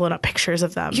giant blown up pictures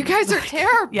of them. You guys are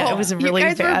terrible. Yeah, it was really you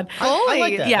guys bad. Were bullied. I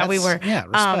like that. Yeah, we were. Yeah,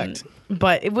 respect.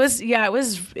 But it was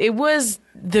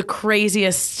the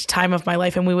craziest time of my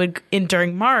life. And we would,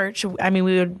 during March, we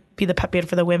would be the pep band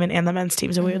for the women and the men's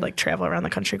teams. And we would like travel around the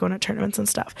country going to tournaments and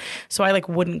stuff. So I like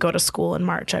wouldn't go to school in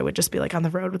March. I would just be like on the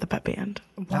road with the pep band.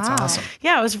 That's awesome.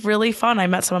 Yeah, it was really fun. I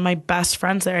met some of my best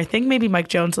friends there. I think maybe Mike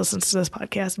Jones listens to this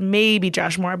podcast, maybe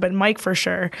Josh Moore, but Mike for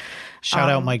sure. Shout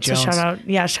out Mike So Jones. shout out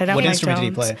What Mike instrument Jones. did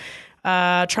he play?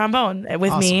 trombone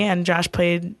with Awesome. me, and Josh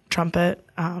played trumpet.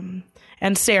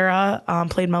 And Sarah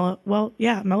played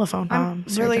mellophone.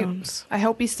 Sarah Really, Jones. I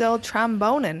hope he's still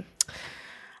tromboning.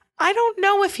 I don't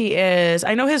know if he is.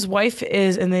 I know his wife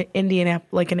is in the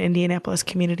Indianapolis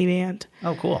community band.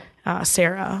 Oh, cool.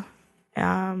 Sarah.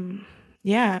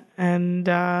 Yeah. And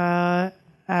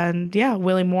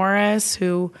Willie Morris,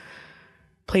 who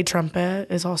played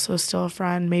trumpet, is also still a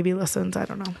friend. Maybe listens. I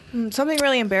don't know. Something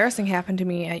really embarrassing happened to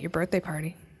me at your birthday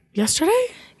party. Yesterday?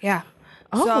 Yeah.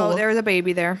 Oh. So there was a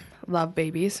baby there. Love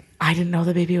babies. I didn't know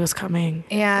the baby was coming.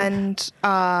 And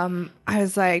I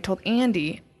was like, told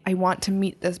Andy, I want to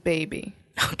meet this baby.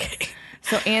 Okay.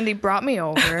 So Andy brought me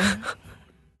over.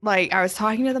 Like, I was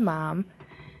talking to the mom,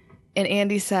 and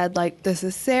Andy said, like, this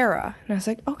is Sarah. And I was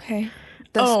like, okay.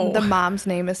 The mom's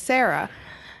name is Sarah.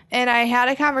 And I had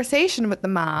a conversation with the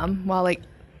mom while, like,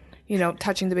 you know,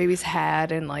 touching the baby's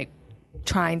head and, like,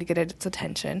 trying to get its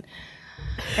attention.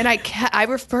 And I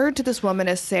referred to this woman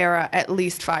as Sarah at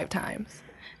least 5 times.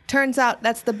 Turns out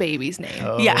that's the baby's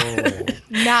name, Yeah.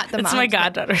 not the mom's It's my name.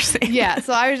 goddaughter's name. Yeah,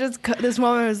 so I was just, this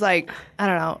woman was like, I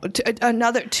don't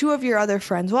know, two of your other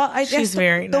friends. Well, I guess She's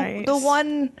very nice.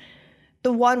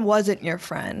 The one wasn't your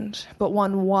friend, but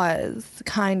one was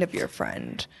kind of your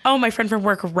friend. Oh, my friend from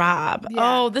work, Rob.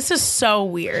 Yeah. Oh, this is so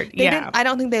weird. I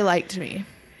don't think they liked me.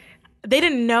 They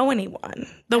didn't know anyone.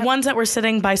 The ones that were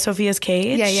sitting by Sophia's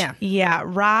cage. Yeah. Yeah.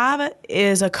 Rob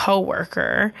is a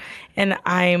coworker, and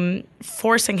I'm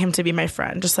forcing him to be my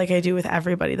friend, just like I do with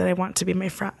everybody that I want to be my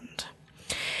friend.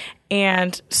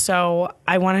 And so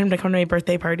I wanted him to come to my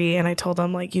birthday party, and I told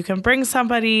him, like, you can bring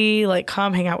somebody, like,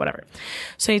 come hang out, whatever.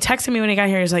 So he texted me when he got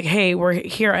here. He's like, hey, we're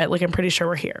here. I'm pretty sure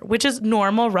we're here, which is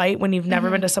normal, right? When you've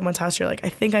never been to someone's house, you're like, I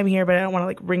think I'm here, but I don't want to,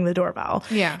 like, ring the doorbell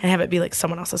and have it be, like,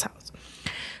 someone else's house.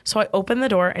 So I opened the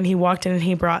door, and he walked in, and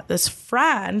he brought this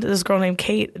friend, this girl named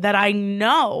Kate, that I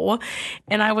know.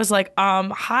 And I was like,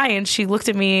 hi. And she looked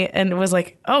at me and was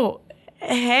like, oh,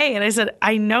 hey. And I said,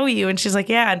 I know you. And she's like,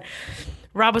 yeah. And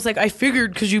Rob was like, I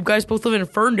figured because you guys both live in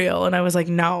Ferndale. And I was like,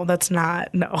 no, that's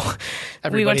not. No.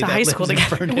 We went to high school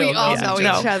together. We all know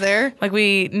each other. Like,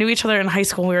 we knew each other in high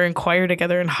school. We were in choir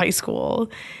together in high school.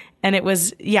 And it was,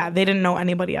 they didn't know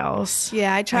anybody else.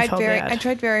 Yeah, I tried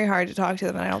felt very hard to talk to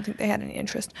them, and I don't think they had any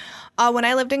interest. When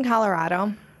I lived in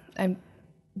Colorado, I'm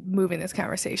moving this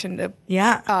conversation to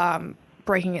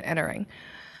breaking and entering.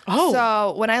 Oh.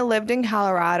 So when I lived in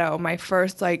Colorado, my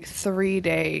first, like, 3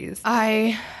 days,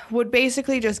 I would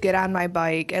basically just get on my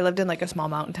bike. I lived in, like, a small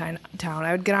mountain town.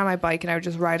 I would get on my bike, and I would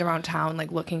just ride around town,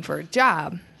 like, looking for a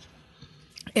job.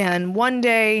 And one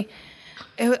day,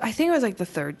 I think it was like the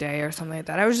 3rd day or something like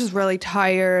that. I was just really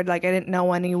tired. Like, I didn't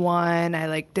know anyone. I,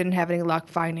 like, didn't have any luck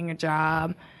finding a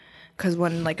job. Because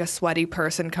when, like, a sweaty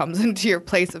person comes into your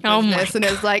place of business and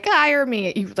is like, hire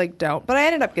me, you, like, don't. But I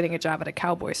ended up getting a job at a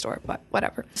cowboy store, but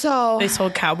whatever. So They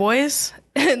sold cowboys?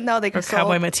 no, they Or sold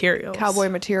cowboy materials? Cowboy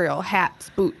material,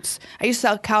 hats, boots. I used to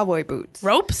sell cowboy boots.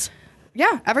 Ropes?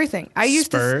 Yeah, everything.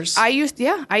 Spurs? I used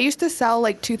to sell,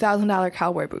 like, $2,000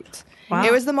 cowboy boots. Wow.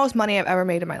 It was the most money I've ever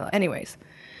made in my life. Anyways.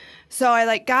 So I,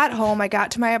 like, got home. I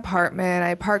got to my apartment.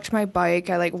 I parked my bike.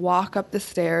 I, like, walk up the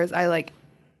stairs. I, like,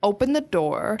 open the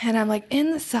door. And I'm, like,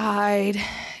 inside.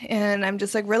 And I'm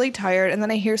just, like, really tired. And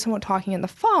then I hear someone talking on the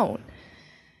phone.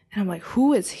 And I'm like,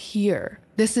 who is here?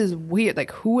 This is weird.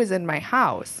 Like, who is in my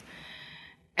house?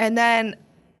 And then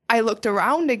I looked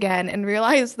around again and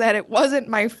realized that it wasn't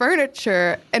my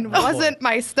furniture and wasn't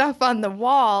my stuff on the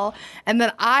wall, and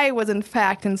that I was, in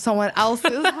fact, in someone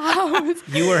else's house.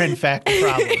 You were, in fact, the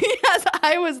problem. Yes,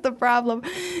 I was the problem.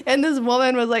 And this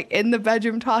woman was, like, in the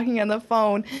bedroom talking on the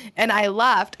phone, and I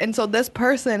left. And so this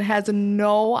person has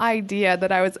no idea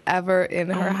that I was ever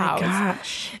in her house.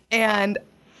 Gosh. And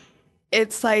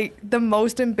it's, like, the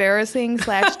most embarrassing /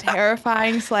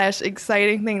 terrifying /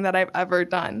 exciting thing that I've ever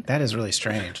done. That is really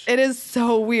strange. It is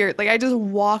so weird. Like, I just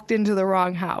walked into the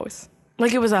wrong house.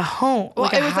 Like, it was a home,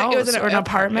 like a house, it was or an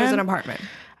apartment? It was an apartment.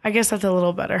 I guess that's a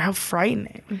little better. How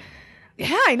frightening.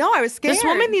 Yeah, I know. I was scared. This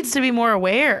woman needs to be more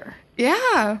aware.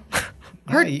 Yeah.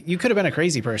 Yeah, you could have been a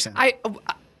crazy person.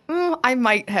 I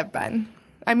might have been.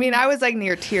 I mean, I was, like,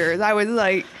 near tears. I was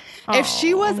like, if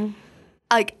she was,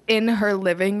 like, in her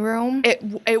living room,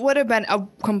 it would have been a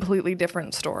completely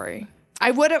different story.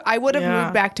 I would have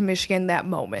moved back to Michigan that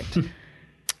moment.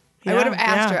 I would have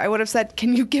asked her. I would have said,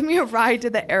 "Can you give me a ride to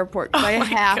the airport? Because I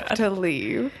have to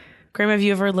leave." Graham, have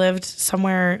you ever lived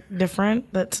somewhere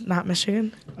different that's not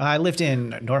Michigan? I lived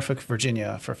in Norfolk,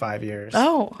 Virginia for 5 years.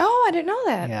 Oh, I didn't know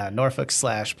that. Yeah, Norfolk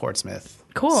 / Portsmouth.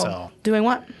 cool. So Doing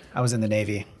what? I was in the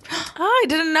Navy. Oh, I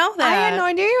didn't know that. I had no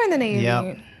idea you were in the Navy.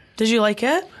 Yep. Did you like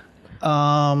it?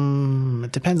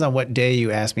 It depends on what day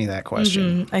you ask me that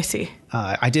question. I see.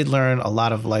 I did learn a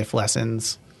lot of life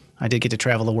lessons. I did get to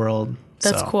travel the world.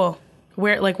 That's cool.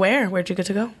 Where'd you get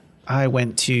to go? I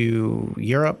went to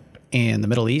Europe and the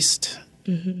Middle East,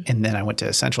 and then I went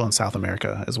to Central and South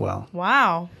America as well.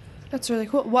 Wow. That's really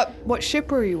cool. What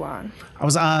ship were you on? I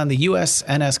was on the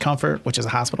USNS Comfort, which is a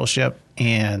hospital ship,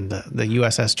 and the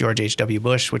USS George H.W.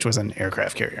 Bush, which was an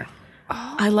aircraft carrier.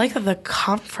 I like that the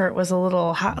Comfort was a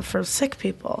little hot for sick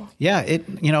people. Yeah, it's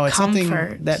Comfort. something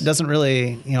that doesn't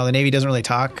really, the Navy doesn't really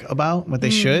talk about, but they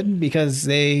should, because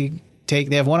they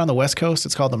have one on the West Coast,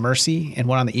 it's called the Mercy, and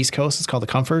one on the East Coast, it's called the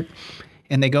Comfort,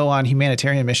 and they go on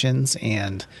humanitarian missions,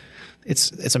 and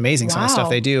it's amazing some of the stuff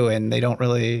they do, and they don't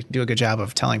really do a good job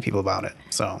of telling people about it.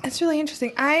 So It's really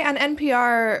interesting. On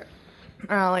NPR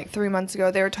like 3 months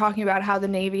ago, they were talking about how the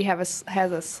Navy has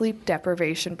a sleep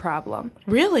deprivation problem.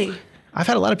 Really? I've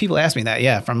had a lot of people ask me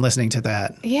that, from listening to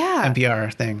that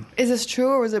NPR thing. Is this true,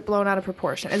 or was it blown out of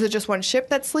proportion? Is it just one ship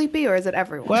that's sleepy, or is it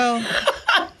everyone? Well,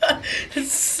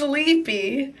 It's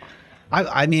sleepy.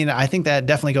 I mean, I think that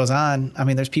definitely goes on. I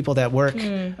mean, there's people that work.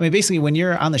 I mean, basically, when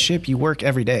you're on the ship, you work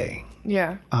every day.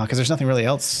 Yeah. Because there's nothing really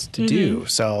else to do.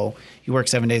 So you work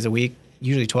 7 days a week,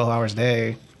 usually 12 hours a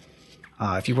day.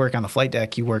 If you work on the flight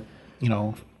deck, you work,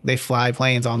 they fly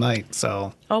planes all night.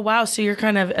 So. Oh, wow. So you're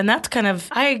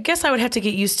I guess I would have to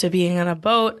get used to being on a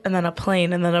boat and then a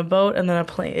plane and then a boat and then a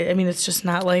plane. I mean, it's just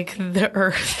not like the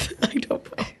Earth. I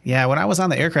don't know. Yeah, when I was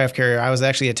on the aircraft carrier, I was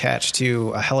actually attached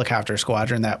to a helicopter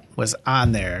squadron that was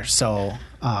on there. So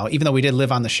even though we did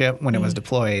live on the ship when it was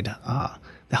deployed,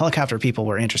 the helicopter people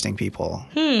were interesting people.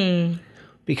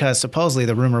 Because supposedly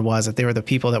the rumor was that they were the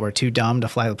people that were too dumb to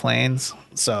fly the planes.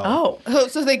 So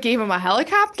So they gave him a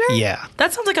helicopter? yeah.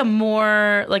 That sounds like a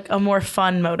more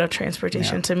fun mode of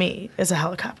transportation to me, is a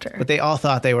helicopter. But they all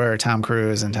thought they were Tom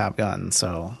Cruise and Top Gun.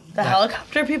 So The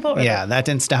helicopter people? yeah, that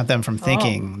didn't stop them from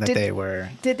thinking that they were.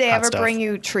 Did they hot ever stuff. bring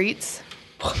you treats?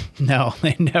 No,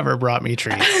 they never brought me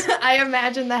treats. I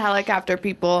imagine the helicopter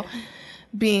people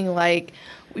being like,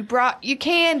 we brought you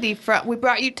candy, we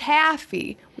brought you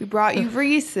taffy, we brought you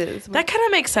Reese's. That kind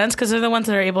of makes sense because they're the ones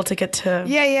that are able to get to.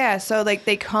 Yeah. So like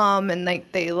they come and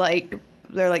they're like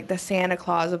the Santa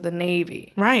Claus of the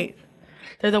Navy. Right.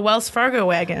 They're the Wells Fargo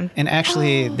wagon. And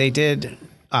actually, they did,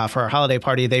 for our holiday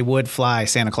party, they would fly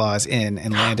Santa Claus in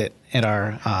and land it at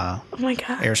our Oh my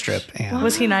God. airstrip. And,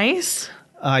 Was he nice?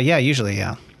 yeah, usually,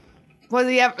 yeah. Was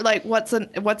he ever like what's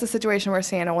a situation where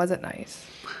Santa wasn't nice?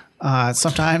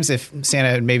 Sometimes if Santa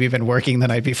had maybe been working the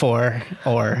night before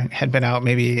or had been out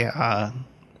maybe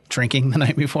drinking the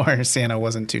night before, Santa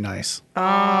wasn't too nice.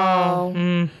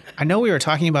 Oh. I know we were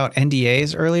talking about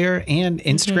NDAs earlier and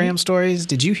Instagram stories.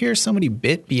 Did you hear somebody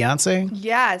bit Beyonce?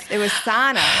 Yes, it was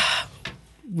Sana.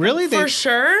 Really? For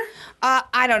sure.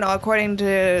 I don't know. According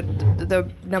to the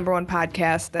number one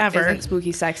podcast that Ever. isn't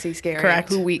spooky, sexy, scary, Correct.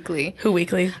 Who Weekly. Who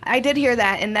Weekly? I did hear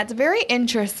that, and that's very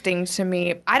interesting to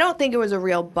me. I don't think it was a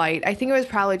real bite. I think it was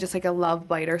probably just like a love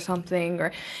bite or something.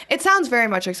 Or it sounds very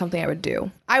much like something I would do.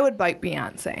 I would bite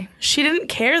Beyonce. She didn't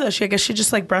care though. I guess she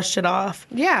just like brushed it off.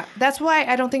 Yeah, that's why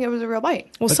I don't think it was a real bite.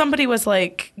 Well, somebody was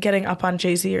like getting up on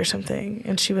Jay-Z or something,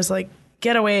 and she was like,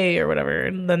 "Get away" or whatever,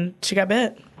 and then she got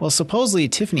bit. Well, supposedly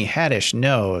Tiffany Haddish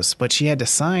knows, but she had to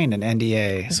sign an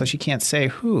NDA, so she can't say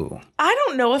who. I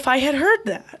don't know if I had heard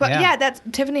that. But Yeah. yeah, that's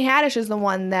Tiffany Haddish is the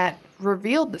one that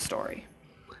revealed the story.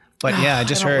 But yeah, I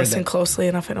just I don't heard listen that. closely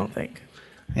enough, I don't think.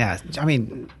 Yeah, I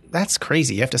mean, that's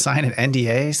crazy. You have to sign an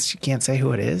NDA. She can't say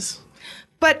who it is.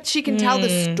 But she can tell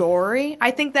the story.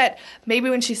 I think that maybe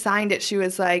when she signed it, she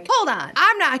was like, hold on,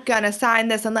 I'm not going to sign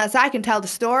this unless I can tell the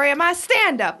story of my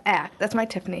stand-up act. That's my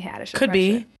Tiffany Haddish Could be.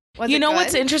 impression. Was You it know good?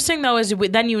 what's interesting though is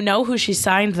then you know who she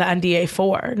signed the NDA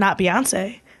for, not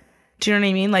Beyonce. Do you know what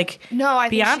I mean? Like, No, I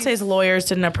think Beyonce's she's- lawyers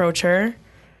didn't approach her.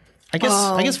 I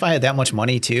guess if I had that much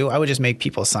money too, I would just make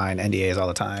people sign NDAs all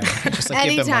the time. Just like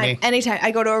give them money. Anytime.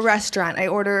 I go to a restaurant, I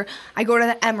go to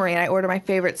the Emery and I order my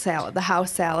favorite salad, the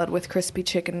house salad with crispy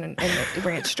chicken and the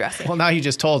ranch dressing. Well, now you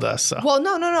just told us. So. Well,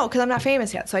 no, because I'm not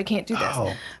famous yet, so I can't do this.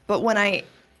 Oh. But when I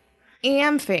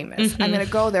am famous, I'm going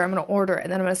to go there, I'm going to order it,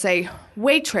 and then I'm going to say,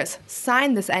 waitress,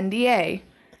 sign this NDA.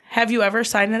 Have you ever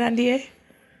signed an NDA?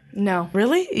 No.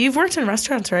 Really? You've worked in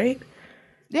restaurants, right?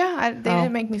 Yeah, they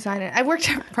didn't make me sign it. I worked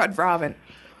at Red Robin.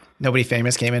 Nobody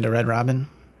famous came into Red Robin.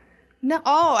 No,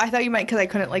 I thought you meant because I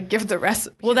couldn't like give the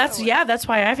recipe. Well, that's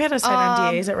why I've had to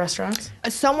sign NDAs at restaurants.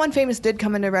 Someone famous did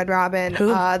come into Red Robin.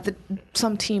 Who?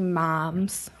 Some team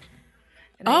moms.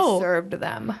 And I Oh. served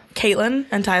them. Caitlin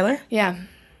and Tyler. Yeah.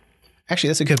 Actually,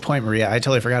 that's a good point, Maria. I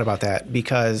totally forgot about that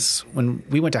because when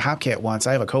we went to Hopkit once,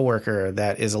 I have a coworker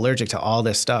that is allergic to all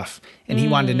this stuff, and he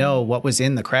wanted to know what was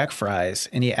in the crack fries,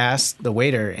 and he asked the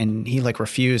waiter, and he like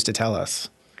refused to tell us.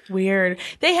 Weird.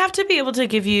 They have to be able to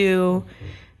give you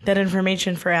that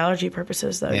information for allergy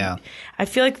purposes, though. Yeah. I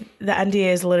feel like the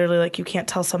NDA is literally like you can't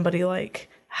tell somebody like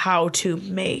how to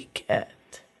make it.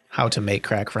 How to make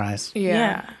crack fries.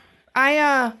 Yeah.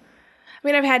 I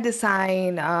mean, I've had to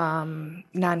sign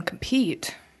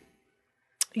non-compete.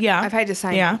 Yeah. I've had to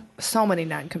sign Yeah. so many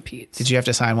non-competes. Did you have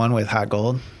to sign one with Hot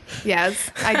Gold?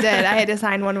 Yes, I did. I had to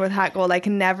sign one with hot gold. I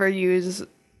can never use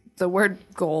the word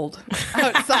gold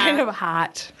outside of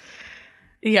hot.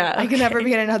 Yeah. I can never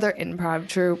be in another improv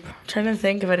troupe. Trying to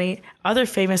think of any other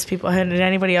famous people. Did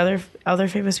anybody other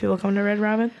famous people come to Red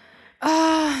Robin?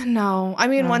 No. I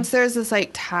mean, once there's this like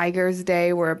Tigers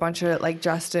Day where a bunch of like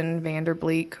Justin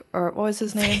Vanderbleek or what was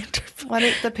his name? What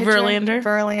is the pitcher? Verlander.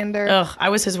 Verlander. Ugh, I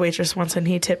was his waitress once and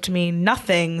he tipped me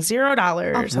nothing, $0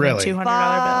 on really? a $200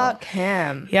 Fuck bill.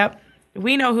 him. Yep.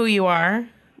 We know who you are.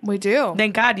 We do.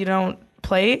 Thank God you don't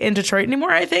play in Detroit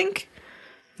anymore, I think.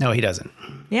 No, he doesn't.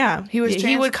 Yeah. He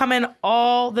would come in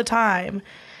all the time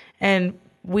and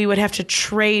we would have to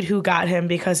trade who got him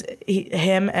because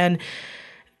him and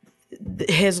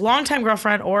his longtime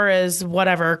girlfriend or his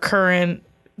whatever current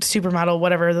supermodel,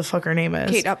 whatever the fuck her name is.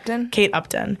 Kate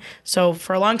Upton. So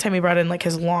for a long time, he brought in like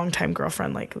his longtime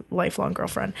girlfriend, like lifelong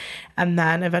girlfriend, and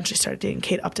then eventually started dating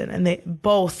Kate Upton. And they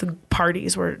both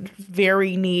parties were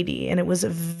very needy, and it was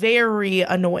very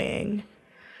annoying.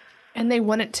 And they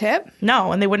wouldn't tip?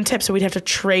 No, and they wouldn't tip, so we'd have to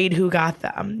trade who got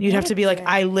them. You'd have to be like,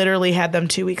 I literally had them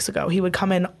 2 weeks ago. He would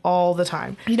come in all the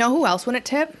time. You know who else wouldn't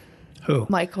tip? Who?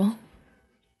 Michael.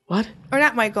 What? Or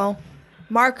not Michael.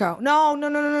 Marco. No.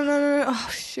 Oh,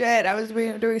 shit. I was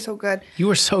doing so good. You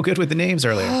were so good with the names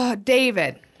earlier.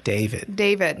 David.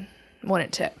 David.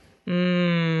 Wouldn't tip.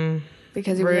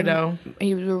 Because he was a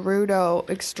rudo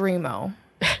extremo.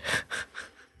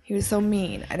 He was so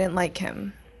mean. I didn't like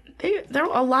him.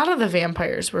 A lot of the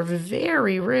vampires were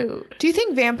very rude. Do you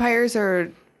think vampires are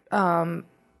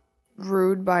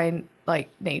rude by like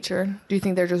nature? Do you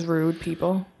think they're just rude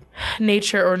people?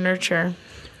 Nature or nurture?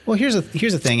 Well, here's the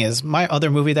thing is my other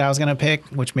movie that I was going to pick,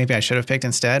 which maybe I should have picked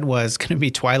instead, was going to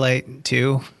be Twilight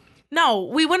 2. No,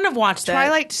 we wouldn't have watched that.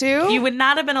 Twilight 2? You would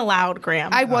not have been allowed, Graham.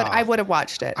 I would have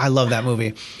watched it. I love that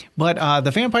movie. But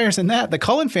the vampires in that, the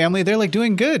Cullen family, they're like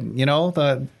doing good. You know,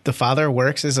 the father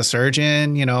works as a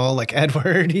surgeon, you know, like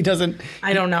Edward, he doesn't.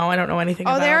 I don't know anything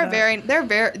about it.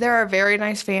 They're a very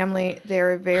nice family.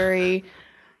 They're very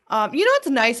you know what's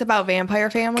nice about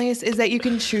vampire families is that you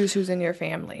can choose who's in your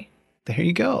family. There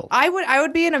you go. I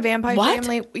would be in a vampire What?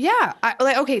 family. Yeah.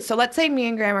 Okay, so let's say me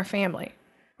and Graham are family.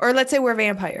 Or let's say we're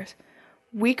vampires.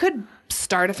 We could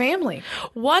start a family.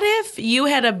 What if you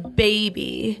had a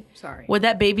baby? Sorry. Would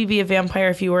that baby be a vampire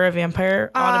if you were a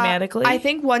vampire automatically? I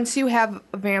think once you have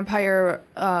a vampire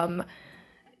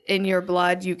in your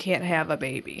blood, you can't have a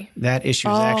baby. That issue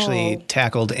is actually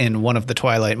tackled in one of the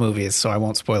Twilight movies, so I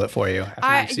won't spoil it for you.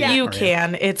 You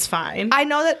can. It's fine. I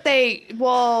know that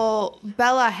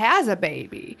Bella has a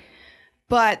baby,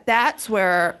 but that's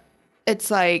where it's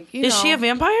like, Is she a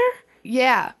vampire?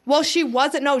 Yeah. Well, she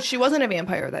wasn't a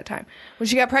vampire at that time. When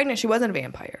she got pregnant, she wasn't a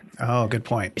vampire. Oh, good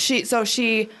point. Her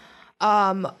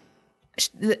and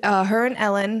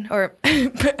Ellen, or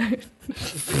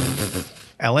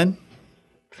Ellen?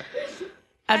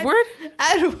 Edward?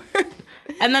 Edward.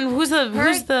 And then who's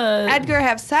the Edgar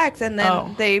have sex, and then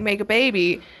Oh. they make a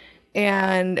baby,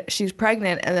 and she's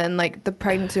pregnant, and then like the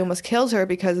pregnancy almost kills her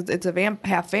because it's a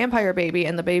half vampire baby,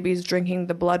 and the baby's drinking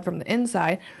the blood from the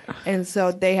inside, and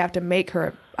so they have to make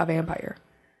her a vampire.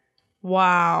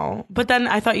 Wow. But then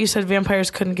I thought you said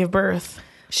vampires couldn't give birth.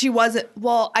 She wasn't.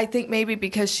 Well, I think maybe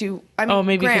because she. Maybe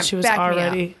Graham, because she was back me up.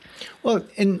 already. Well,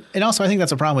 and also I think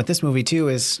that's a problem with this movie too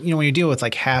is, you know, when you deal with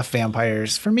like half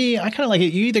vampires, for me, I kind of like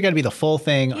it. You either got to be the full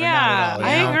thing or not at all.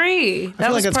 I you know? agree. I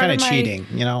feel like that's kind of cheating,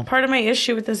 you know? Part of my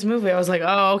issue with this movie, I was like,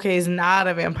 oh, okay, he's not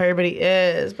a vampire, but he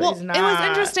is. But he's not. It was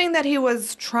interesting that he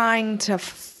was trying to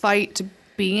fight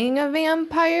being a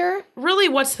vampire. Really,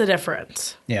 what's the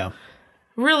difference? Yeah.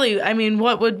 Really, I mean,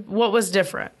 what was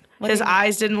different? His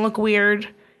eyes didn't look weird.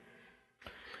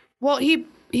 Well, he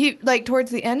like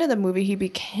towards the end of the movie, he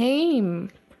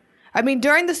became. I mean,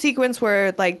 during the sequence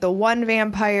where like the one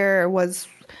vampire was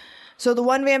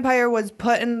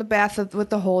put in the bath with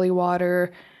the holy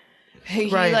water. He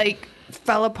like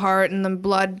fell apart, and the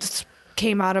blood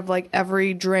came out of like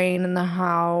every drain in the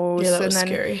house. Yeah, that was and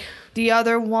then scary. The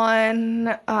other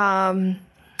one,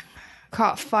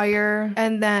 caught fire,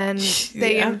 and then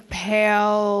they Yeah.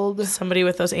 impaled Somebody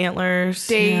with those antlers.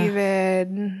 Yeah.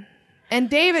 David. And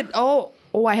David,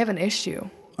 I have an issue.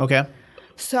 Okay.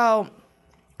 So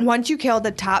once you kill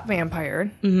the top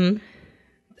vampire,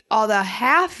 all the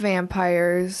half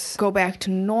vampires go back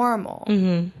to normal.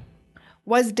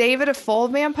 Was David a full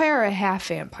vampire or a half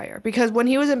vampire? Because when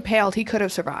he was impaled, he could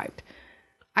have survived.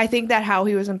 I think that how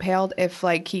he was impaled, if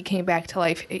like he came back to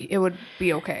life, it would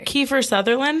be okay. Kiefer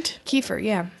Sutherland? Kiefer,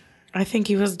 yeah. I think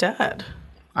he was dead.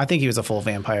 I think he was a full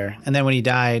vampire. And then when he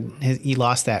died, he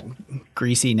lost that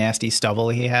greasy, nasty stubble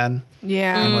he had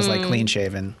Yeah. and was like clean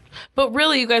shaven. But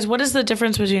really, you guys, what is the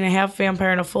difference between a half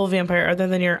vampire and a full vampire other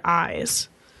than your eyes?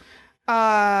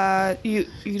 You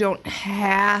don't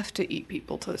have to eat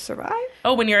people to survive.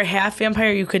 Oh, when you're a half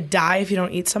vampire, you could die if you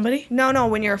don't eat somebody? No,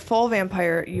 when you're a full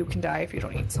vampire, you can die if you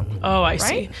don't eat someone. Oh, I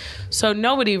see. Right? So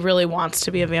nobody really wants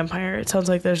to be a vampire. It sounds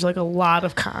like there's like a lot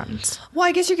of cons. Well,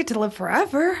 I guess you get to live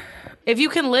forever. If you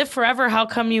can live forever, how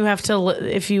come you have to,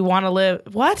 if you want to live,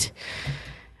 what?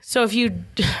 So if you,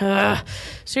 so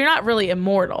you're not really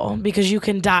immortal because you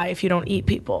can die if you don't eat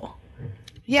people.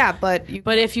 Yeah, but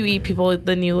But if you eat people,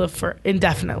 then you live for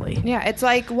indefinitely. yeah, it's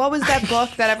like, what was that book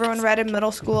that everyone read in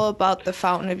middle school about the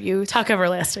Fountain of Youth? Tuck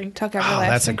everlasting. Tuck Oh, Everlasting.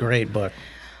 that's a great book.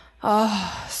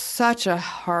 Such a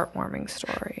heartwarming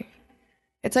story.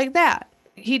 It's like that.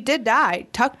 He did die.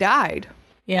 Tuck died.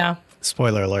 Yeah,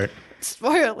 Spoiler alert.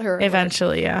 Spoiler alert.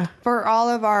 eventually, yeah. For all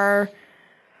of our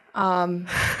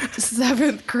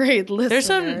 7th grade listeners.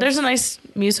 There's a nice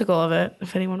musical of it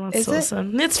if anyone wants Is to it?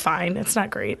 listen. It's fine. It's not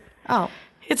great. Oh,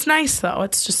 It's nice though.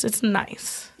 It's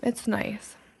nice. it's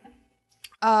nice.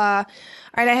 All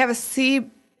right, I have a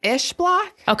C-ish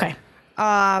block. Okay.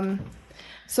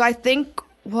 So I think,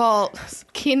 well,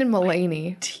 Keenan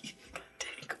Mulaney.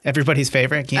 Everybody's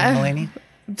favorite, Keenan Mulaney.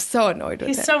 I'm so annoyed with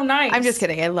He's it. so nice. I'm just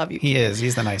kidding. I love you. He is.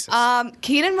 He's the nicest.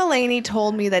 Keenan Mulaney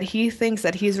told me that he thinks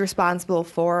that he's responsible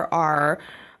for our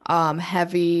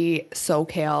heavy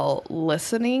SoCal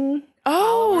listening.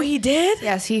 Oh, he did?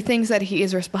 Yes, he thinks that he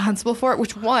is responsible for it,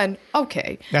 which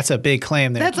okay. That's a big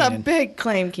claim there, That's a Keenan. big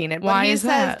claim, Keenan. But Why he is says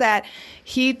that? that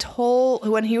he told,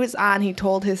 when he was on, he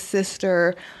told his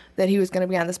sister that he was going to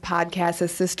be on this podcast.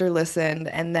 His sister listened,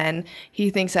 and then he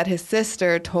thinks that his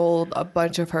sister told a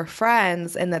bunch of her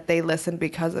friends and that they listened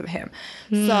because of him.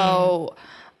 So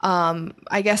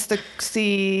I guess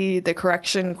the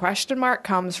correction question mark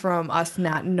comes from us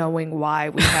not knowing why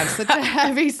we have such a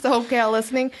heavy SoCal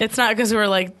listening. It's not because we're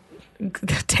like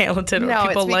talented or No,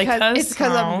 people it's like because us. it's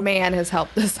because Oh. a man has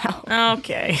helped us out.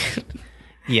 Okay.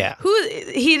 Yeah.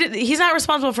 He's not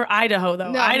responsible for Idaho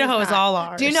though. No, Idaho he's is not. all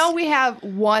ours. Do you know we have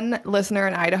one listener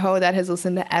in Idaho that has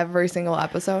listened to every single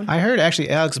episode? I heard actually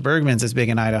Alex Bergman's is big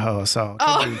in Idaho, so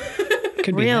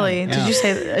could be Really? him. Did Yeah. you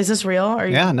say? Is this real? Or are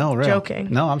you Yeah, no, real. joking?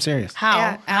 No, I'm serious. How?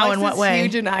 Yeah, How? Alex In what is way?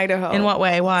 huge in Idaho. In what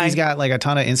way? Why? He's got like a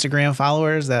ton of Instagram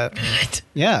followers that,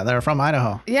 yeah, they're from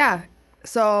Idaho. Yeah.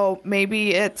 So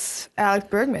maybe it's Alex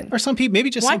Bergman. Or some people,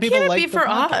 maybe just Why some people can't it like be the for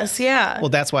podcast. us? Yeah. Well,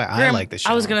 that's why I Graham, like the show.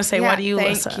 I was gonna say, why Yeah, do you thank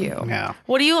listen? you. Yeah.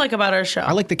 What do you like about our show?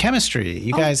 I like the chemistry.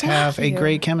 You guys have a thank you.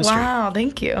 great chemistry. Wow,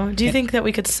 thank you. Do you think that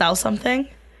we could sell something?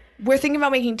 We're thinking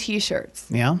about making T-shirts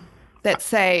Yeah. that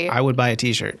say I would buy a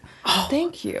T-shirt.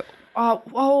 "Thank you."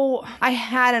 I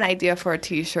had an idea for a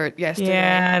T-shirt yesterday.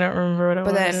 Yeah, I don't remember what it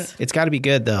But was. then, It's got to be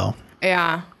good though.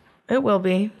 yeah, It will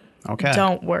be. Okay.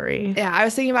 Don't worry. yeah. I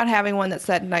was thinking about having one that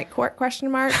said "Night Court?" ?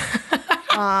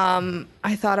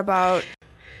 I thought about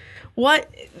What?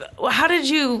 How did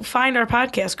you find our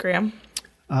podcast, Graham?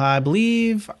 I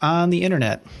believe on the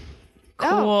internet.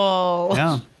 Cool.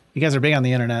 Yeah. You guys are big on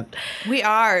the internet. we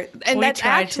are, and We that's try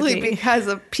to actually be. because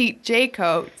of Pete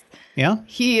Jacobs. Yeah.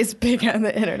 He is big on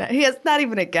the internet. He is not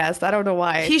even a guest. I don't know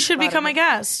why. He should I thought become of a it.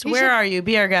 guest. He Where should- are you?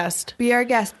 Be our guest. Be our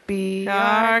guest. Be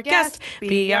Our guest.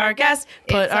 Be our guest.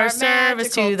 Put It's our our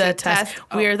service to magical the to test. test.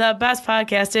 We're the best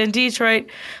podcast in Detroit.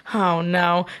 Oh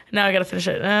no! Now I gotta finish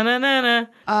it. Na, na, na,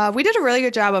 na. We did a really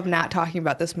good job of not talking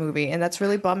about this movie, and that's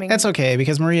really bumming. That's okay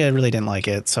because Maria really didn't like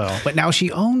it. So, but now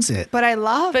she owns it. But I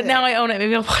love But it. now I own it.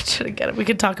 Maybe I'll watch it again. We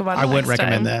could talk about it. I would next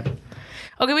recommend time. that.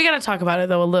 Okay, we gotta talk about it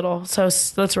though a little. So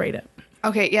let's rate it.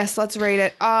 Okay, yes, let's rate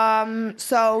it.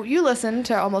 So you listen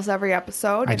to almost every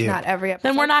episode, I if do. not every episode.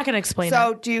 Then we're not gonna explain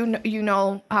So it. do you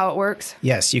know how it works?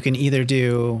 Yes, you can either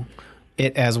do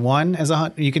it as one as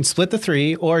you can split the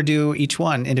 3 or do each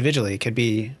one individually. It could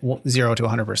be 0 to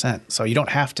 100%. So you don't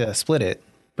have to split it,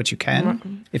 but you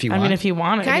can if you I want. mean, if you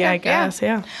want it, Kind yeah, of, I guess,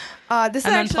 yeah. This And is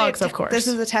then actually plugs, of course. This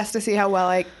is a test to see how well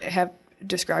I have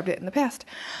described it in the past.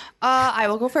 I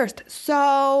will go first.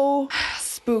 So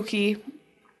spooky,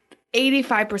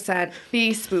 85%.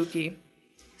 Be spooky,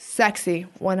 Sexy,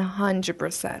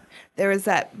 100%. There was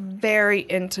that very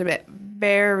intimate,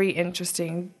 very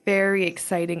interesting, very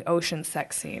exciting ocean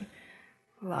sex scene.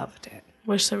 Loved it.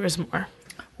 Wish there was more.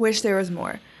 Wish there was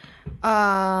more.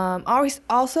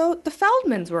 Also, the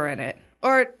Feldmans were in it.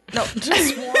 Or, no,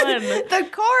 Just one. the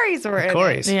Coreys were in it.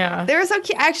 Coreys. Yeah. They were so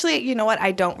cute. Actually, you know what?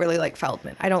 I don't really like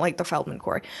Feldman. I don't like the Feldman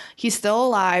Corey. He's still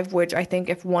alive, which I think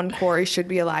if one Corey should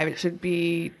be alive, it should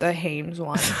be the Hames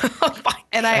one.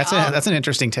 And That's an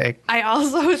interesting take. I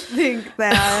also think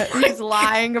that he's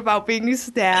lying about being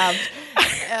stabbed.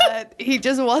 He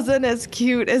just wasn't as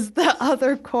cute as the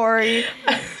other Corey.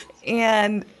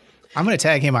 And I'm going to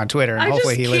tag him on Twitter, and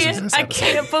hopefully he listens to this I episode.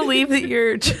 can't believe that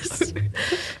you're just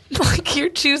like you're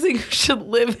choosing who should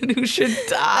live and who should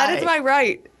die. that is my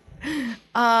right.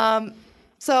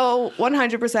 So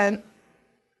 100%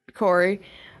 Corey.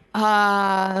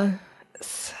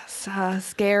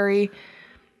 Scary.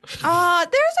 There's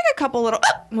like a couple little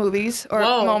movies or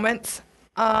Whoa. moments.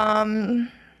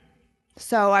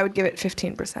 So I would give it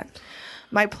 15%.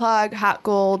 My plug, Hot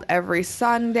Gold, every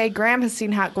Sunday. Graham has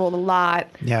seen Hot Gold a lot.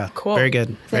 Yeah, Cool. very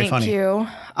good. Very Thank funny. you.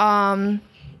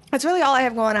 That's really all I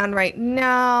have going on right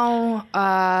now.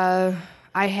 I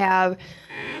have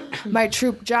my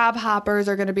troop Job Hoppers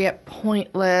are going to be at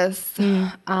Pointless.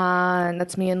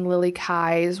 That's me and Lily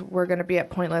Kais. We're going to be at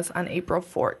Pointless on April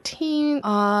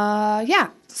 14th. Yeah.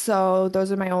 So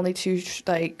those are my only two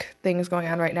things going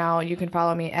on right now. You can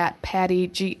follow me at Patty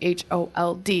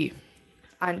GHOLD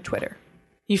on Twitter.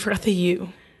 You forgot the U.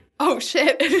 Oh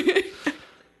shit.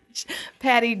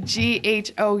 Patty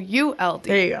GHOULD.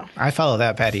 There you go. I follow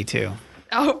that Patty too.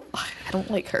 Oh, I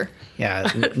don't like her. Yeah,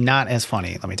 not as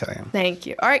funny, let me tell you. Thank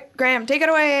you. All right, Graham, take it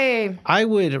away. I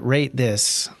would rate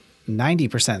this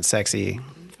 90% sexy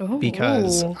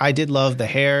because Ooh. I did love the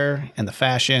hair and the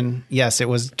fashion. Yes, it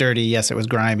was dirty. Yes, it was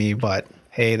grimy, but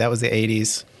hey, that was the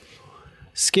 80s.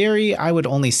 Scary, I would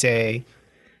only say,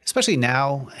 especially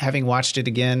now, having watched it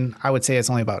again, I would say it's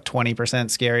only about 20%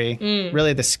 scary.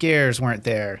 Really, the scares weren't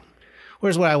there.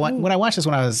 Whereas when I watched this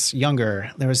when I was younger,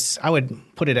 I would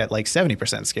put it at like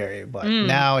 70% scary, but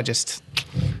now it just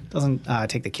doesn't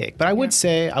take the cake. But I would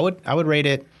say I would rate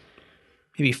it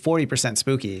maybe 40%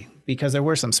 spooky because there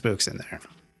were some spooks in there.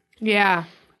 Yeah.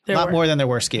 A lot more than there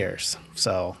were scares.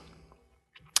 So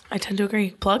I tend to agree.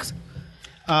 Plugs?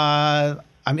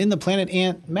 I'm in the Planet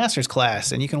Ant Masters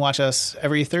class, and you can watch us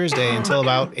every Thursday until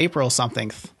about April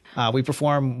something. We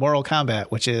perform Mortal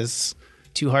Kombat, which is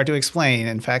too hard to explain.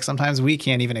 In fact, sometimes we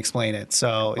can't even explain it.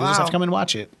 So you just have to come and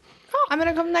watch it. Oh, I'm going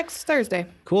to come next Thursday.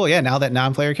 Cool. Yeah, now that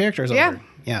non-player character is Yeah. over.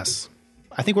 Yes.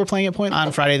 I think we're playing at Point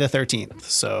on Friday the 13th,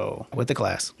 so with the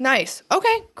class. Nice.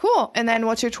 Okay, cool. And then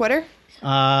what's your Twitter?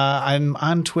 I'm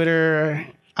on Twitter,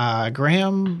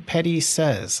 Graham Petty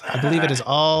Says. I believe it is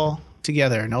all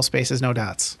together, no spaces, no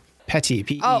dots. Petty,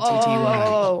 Petty.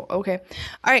 Oh, okay.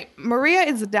 All right, Maria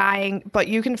is dying, but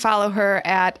you can follow her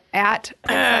at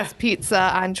Princess Pizza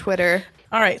on Twitter.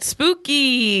 All right.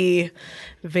 Spooky.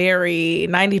 Very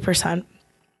 90%.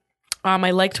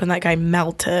 I liked when that guy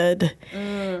melted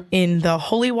in the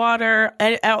holy water.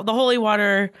 The holy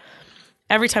water,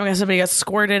 every time somebody got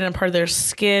squirted and part of their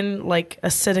skin like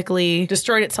acidically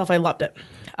destroyed itself, I loved it.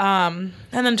 And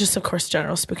then just, of course,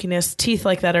 general spookiness. Teeth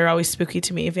like that are always spooky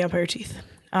to me, vampire teeth.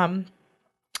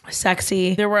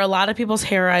 Sexy. There were a lot of people's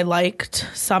hair I liked.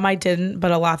 Some I didn't,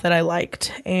 but a lot that I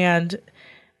liked. And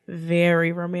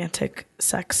very romantic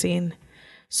sex scene.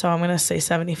 So I'm going to say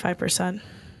 75%.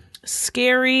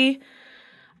 Scary.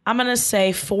 I'm going to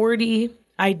say 40.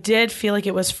 I did feel like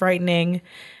it was frightening.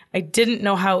 I didn't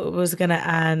know how it was going to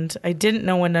end. I didn't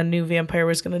know when a new vampire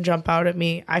was going to jump out at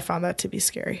me. I found that to be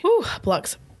scary. Whew,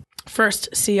 plugs.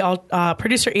 First, see all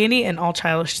producer Annie in All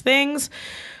Childish Things.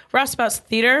 Roughspouts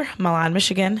Theater, Milan,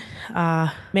 Michigan.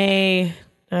 May,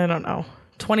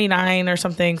 29 or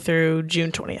something through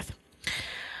June 20th.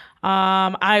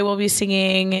 I will be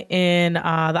singing in the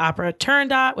opera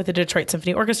Turandot with the Detroit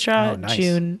Symphony Orchestra. Oh, nice.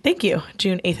 June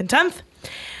 8th and 10th.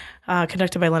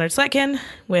 Conducted by Leonard Sletkin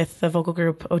with the vocal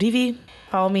group ODV.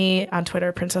 Follow me on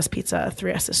Twitter, Princess Pizza,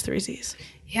 3 S's, 3 Z's.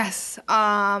 Yes.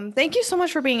 Thank you so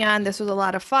much for being on. This was a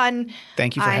lot of fun.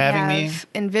 Thank you for having me. I have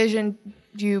envisioned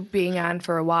you being on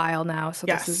for a while now, so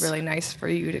Yes. this is really nice for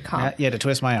you to come. Yeah, to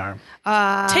twist my arm.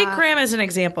 Take Graham as an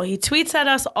example. He tweets at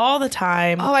us all the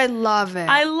time. Oh, I love it.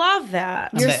 I love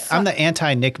that. I'm the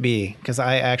anti-Nick B because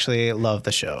I actually love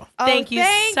the show. Oh, Thank you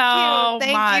so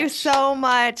Thank you much. so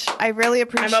much. I really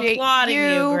appreciate I'm applauding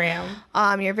you,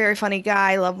 Graham. You're a very funny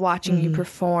guy. I love watching you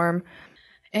perform.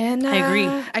 And I agree.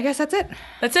 I guess that's it.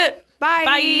 That's it. Bye.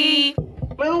 Bye.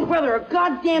 My own brother, a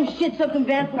goddamn shit-sucking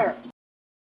vampire.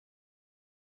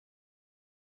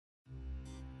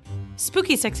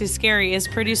 Spooky Sexy Scary is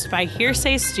produced by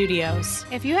Hearsay Studios.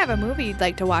 If you have a movie you'd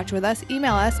like to watch with us,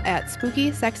 email us at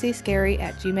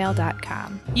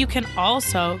spookysexyscary@gmail.com. You can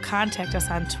also contact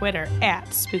us on Twitter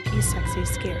at Spooky Sexy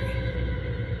Scary.